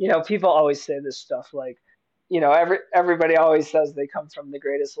like people always say this stuff like everybody always says they come from the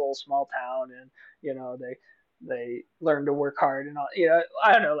greatest little small town and they learn to work hard and all.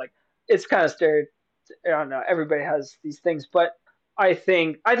 I don't know. Like it's kind of stereotypical. I don't know. Everybody has these things, but I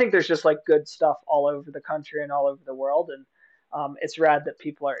think there's just like good stuff all over the country and all over the world, and it's rad that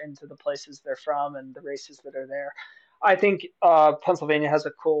people are into the places they're from and the races that are there. I think Pennsylvania has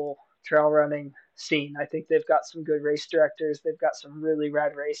a cool trail running scene. I think they've got some good race directors. They've got some really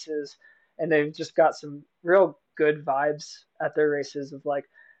rad races, and they've just got some real good vibes at their races. Of like,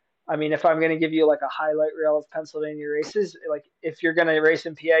 I mean, if I'm going to give you like a highlight reel of Pennsylvania races, like if you're going to race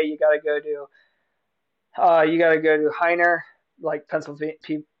in PA, you got to go to Heiner, like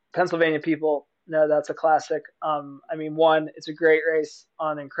Pennsylvania people. No, that's a classic. I mean, one, it's a great race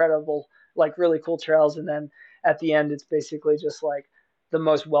on incredible, like really cool trails, and then at the end, it's basically just like the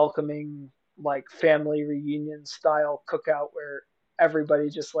most welcoming, like family reunion style cookout where everybody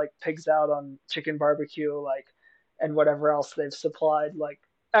just like pigs out on chicken barbecue, like, and whatever else they've supplied. Like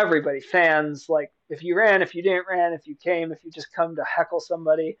everybody, fans, like if you ran, if you didn't ran, if you came, if you just come to heckle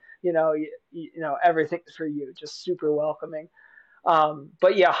somebody, everything's for you. Just super welcoming.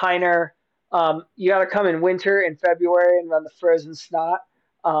 But yeah, Heiner, you got to come in winter in February and run the frozen snot.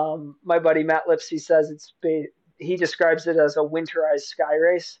 My buddy Matt Lipsy says he describes it as a winterized sky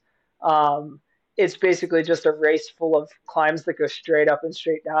race. It's basically just a race full of climbs that go straight up and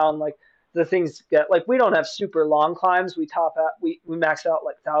straight down. Like the things get like we don't have super long climbs. We max out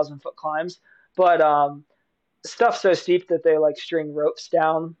like 1,000 foot climbs, but stuff so steep that they like string ropes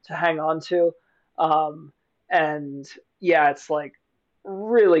down to hang on to. Um, and yeah, it's like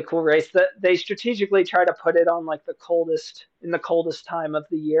really cool race that they strategically try to put it on like the coldest time of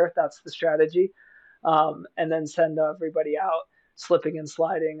the year. That's the strategy. And then send everybody out slipping and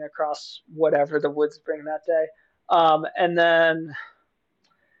sliding across whatever the woods bring that day. And then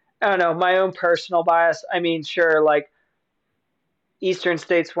I don't know, my own personal bias. I mean, sure, like Eastern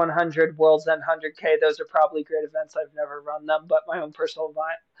States 100, World's End 100K, those are probably great events. I've never run them, but my own personal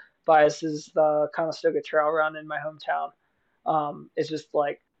bias is the Conestoga Trail Run in my hometown. It's just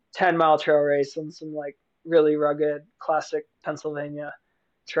like 10-mile trail race on some like really rugged, classic Pennsylvania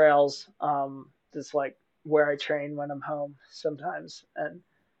trails. That's like where I train when I'm home sometimes, and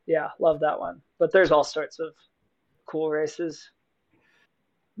yeah, love that one. But there's all sorts of cool races.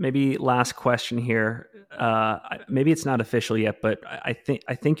 Maybe last question here. Maybe it's not official yet, but I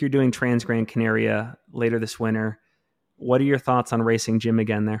think you're doing Trans Gran Canaria later this winter. What are your thoughts on racing Jim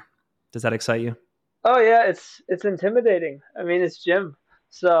again there? Does that excite you? Oh yeah, it's intimidating. I mean, it's Jim,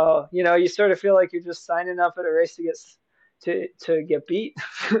 so you know you sort of feel like you're just signing up at a race to to get beat.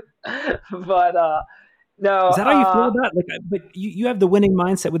 But no, Is that how you feel about it? Like, but you have the winning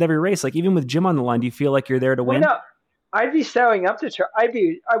mindset with every race. Like even with Jim on the line, do you feel like you're there to well, win? no, I'd be showing up to try.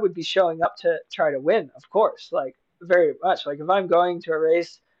 I would be showing up to try to win, of course, like very much. Like if I'm going to a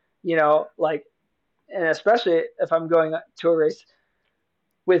race, like, and especially if I'm going to a race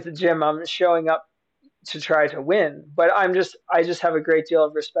with Jim, I'm showing up to try to win. But I just have a great deal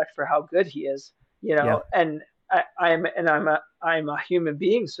of respect for how good he is, Yeah. and I'm a human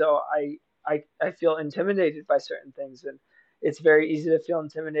being, so I feel intimidated by certain things, and it's very easy to feel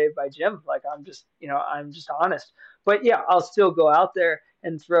intimidated by Jim. Like I'm just honest. But yeah, I'll still go out there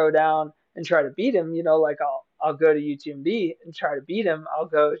and throw down and try to beat him. Like I'll go to UTMB and try to beat him. I'll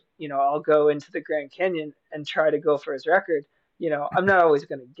go into the Grand Canyon and try to go for his record. I'm not always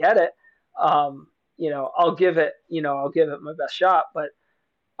going to get it. I'll give it my best shot, but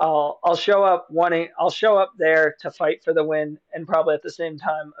I'll show up there to fight for the win and probably at the same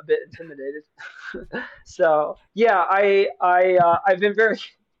time a bit intimidated. So yeah, I've been very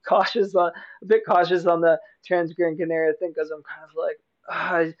a bit cautious on the Trans Gran Canaria thing because I'm kind of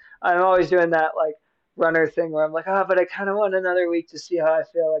like, I'm always doing that like runner thing where I'm like, but I kind of want another week to see how I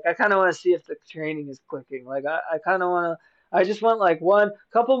feel. Like I kind of want to see if the training is clicking. Like I kind of want to. I just want like one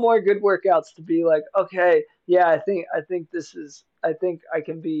couple more good workouts to be like, okay, yeah, I think I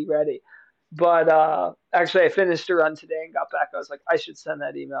can be ready. But actually, I finished a run today and got back. I was like, I should send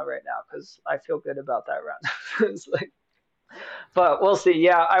that email right now because I feel good about that run. It's like, but we'll see.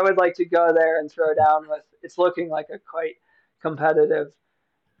 Yeah, I would like to go there and throw down with. It's looking like a quite competitive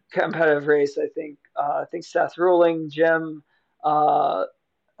competitive race. I think Seth Ruling, Jim, uh,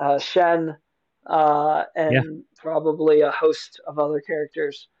 Shen, Yeah. and probably a host of other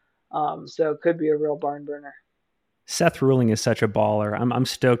characters. So it could be a real barn burner. Seth Ruling is such a baller. I'm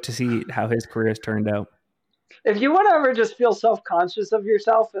stoked to see how his career has turned out. If you want to ever just feel self conscious of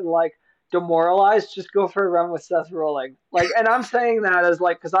yourself and like demoralized, just go for a run with Seth Rollins. Like, and I'm saying that as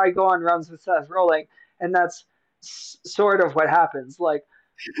like because I go on runs with Seth Rollins, and that's sort of what happens. Like,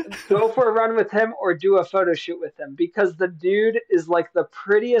 go for a run with him or do a photo shoot with him because the dude is like the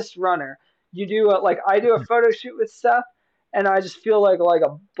prettiest runner. Like I do a photo shoot with Seth, and I just feel like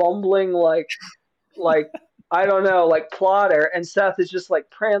a bumbling like I don't know, like plotter, and Seth is just like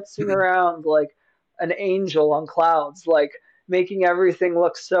prancing around like an angel on clouds, like making everything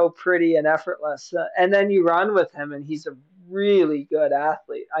look so pretty and effortless. And then you run with him, and he's a really good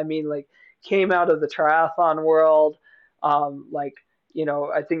athlete. I mean, like came out of the triathlon world, like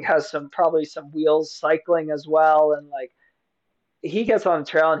I think has probably some wheels cycling as well, and like he gets on the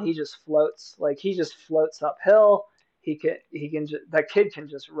trail and he just floats. Like he just floats uphill. That kid can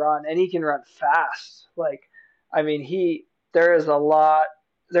just run and he can run fast. Like I mean there is a lot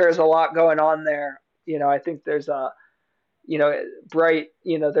going on there. I think there's a bright,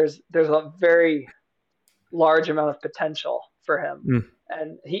 there's a very large amount of potential for him. Mm.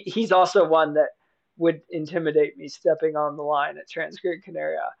 And he's also one that would intimidate me stepping on the line at Transgrid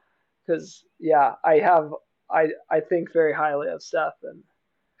Canaria because yeah, I think very highly of Seth, and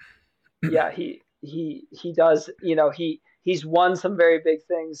yeah, he does. He's won some very big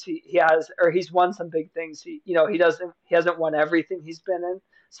things. He's won some big things. He hasn't won everything he's been in.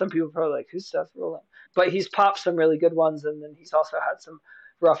 Some people are probably like, who's Seth Rollins? But he's popped some really good ones, and then he's also had some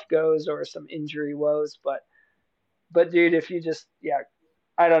rough goes or some injury woes. But dude, if you just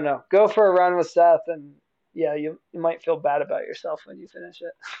I don't know, go for a run with Seth, and yeah, you might feel bad about yourself when you finish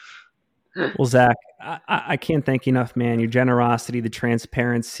it. Well, Zach, I can't thank you enough, man. Your generosity, the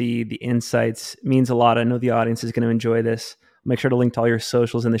transparency, the insights means a lot. I know the audience is going to enjoy this. Make sure to link to all your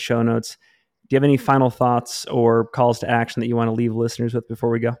socials in the show notes. you have any final thoughts or calls to action that you want to leave listeners with before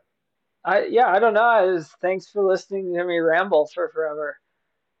we go? I don't know. Thanks for listening to me ramble for forever,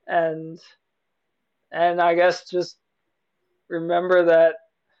 and I guess just remember that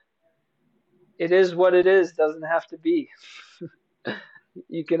it is what it is. Doesn't have to be.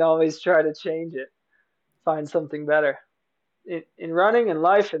 You can always try to change it, find something better in running and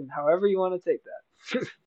life, and however you want to take that.